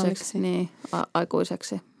tasapainoiseksi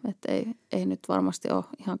aikuiseksi. Että ei nyt varmasti ole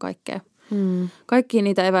ihan kaikkia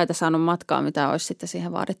niitä eväitä saanut matkaa, mitä olisi sitten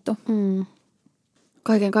siihen vaadittu.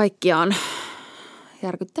 Kaiken kaikkiaan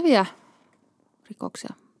järkyttäviä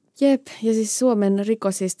rikoksia. Jep, ja siis Suomen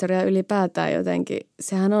rikoshistoria ylipäätään jotenkin,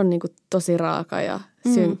 sehän on niinku tosi raaka ja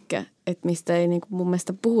synkkä, että mistä ei niinku mun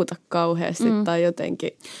mielestä puhuta kauheasti tai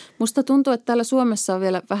jotenkin. Musta tuntuu, että täällä Suomessa on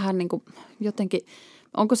vielä vähän niinku jotenkin,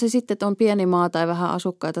 onko se sitten, että on pieni maa tai vähän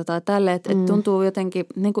asukkaita tai tälleen, että tuntuu jotenkin,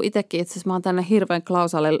 niin kuin itsekin itse asiassa mä oon tänne hirveän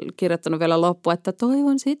Klausalle kirjoittanut vielä loppuun, että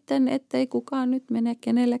toivon sitten, ettei kukaan nyt mene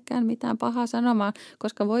kenellekään mitään pahaa sanomaan,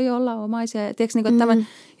 koska voi olla omaisia. Ja tiedätkö, niin kuin, että tämän,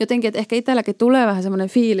 jotenkin, että ehkä itselläkin tulee vähän semmoinen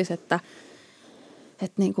fiilis, että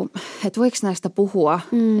voiko näistä puhua.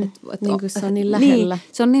 Niin kuin se on niin lähellä. Niin,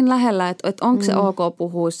 se on niin lähellä, että onko se ok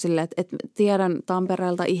puhua sille, että tiedän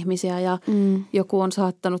Tampereelta ihmisiä ja joku on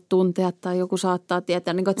saattanut tuntea tai joku saattaa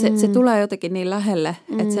tietää. Niin kuin, että se tulee jotenkin niin lähelle,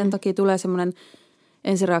 että sen takia tulee semmoinen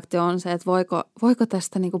ensireaktio on se, että voiko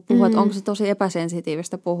tästä niin kuin puhua, että onko se tosi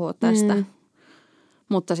epäsensitiivistä puhua tästä.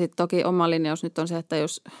 Mutta sitten toki oma linjaus nyt on se, että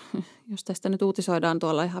jos tästä nyt uutisoidaan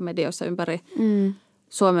tuolla ihan medioissa ympäri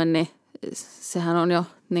Suomen, niin sehän on jo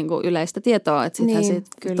niin kuin yleistä tietoa, että sittenhän siitä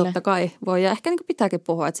totta kai voi ja ehkä niin kuin pitääkin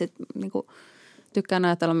puhua, että sit, niin kuin, tykkään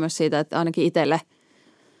ajatella myös siitä, että ainakin itselle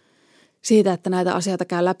siitä, että näitä asioita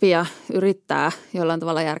käy läpi ja yrittää jollain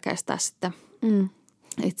tavalla järkeistää sitten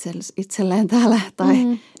itselleen täällä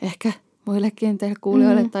tai ehkä muillekin teille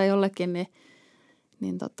kuulijoille tai jollekin, niin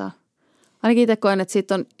ainakin itse koen, että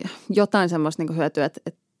siitä on jotain semmoista niin kuin hyötyä, että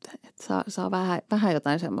saa vähän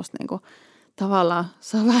jotain semmoista niin kuin tavallaan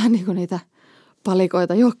saa vähän niin kuin niitä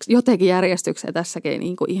palikoita jotenkin järjestykseen tässäkin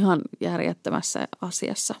niin kuin ihan järjettömässä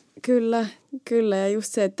asiassa. Kyllä. Ja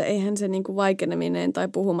just se, että eihän se niin kuin vaikeneminen tai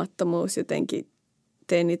puhumattomuus jotenkin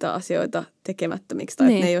tee niitä asioita tekemättömiksi tai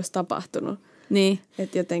että ne ei olisi tapahtunut. Niin.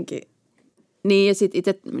 Että jotenkin. Niin ja sitten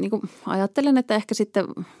itse niin kuin ajattelen, että ehkä sitten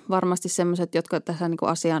varmasti sellaiset, jotka tässä niin kuin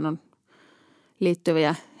asiaan on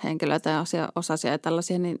liittyviä henkilöitä ja osasia ja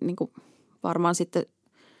tällaisia, niin kuin varmaan sitten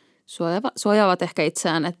suojaavat ehkä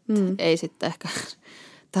itseään, että ei sitten ehkä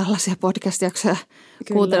tällaisia podcast-jaksoja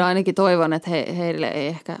kuuntele. Ainakin toivon, että heille ei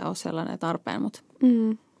ehkä ole sellainen tarpeen.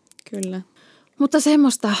 Kyllä. Mutta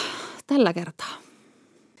semmoista tällä kertaa.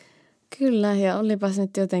 Kyllä, ja olipas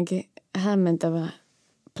nyt jotenkin hämmentävä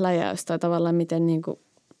pläjäys tai tavallaan miten niinku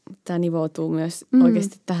tämä nivoutuu myös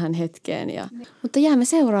oikeasti tähän hetkeen. Mutta jäämme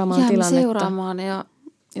seuraamaan tilannetta.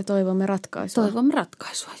 Ja toivomme ratkaisua.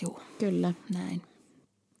 Juu. Kyllä. Näin.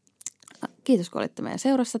 Kiitos, kun olitte meidän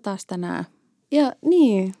seurassa taas tänään. Ja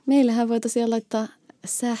niin, meillähän voi tosiaan laittaa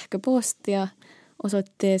sähköpostia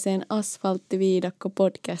osoitteeseen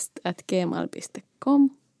asfalttiviidakkopodcast@gmail.com.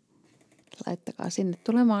 Laittakaa sinne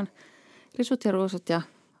tulemaan risut ja ruusut ja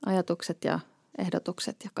ajatukset ja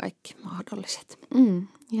ehdotukset ja kaikki mahdolliset.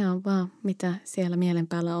 Ihan vaan mitä siellä mielen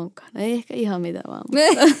päällä onkaan. Ei ehkä ihan mitä vaan, mutta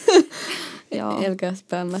älkää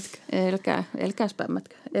spämmätkö. Älkää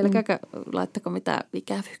spämmätkö. Älkääkä laittako mitään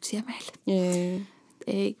ikävyyksiä meille.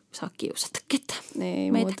 Ei saa kiusata ketään.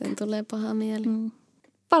 Ei, muuten tulee paha mieli.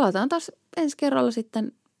 Palataan taas ensi kerralla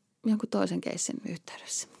sitten jonkun toisen keissin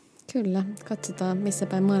yhteydessä. Kyllä, katsotaan missä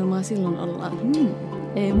päin maailmaa silloin ollaan.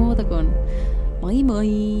 Ei muuta kuin moi moi!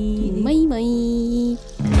 Moi moi!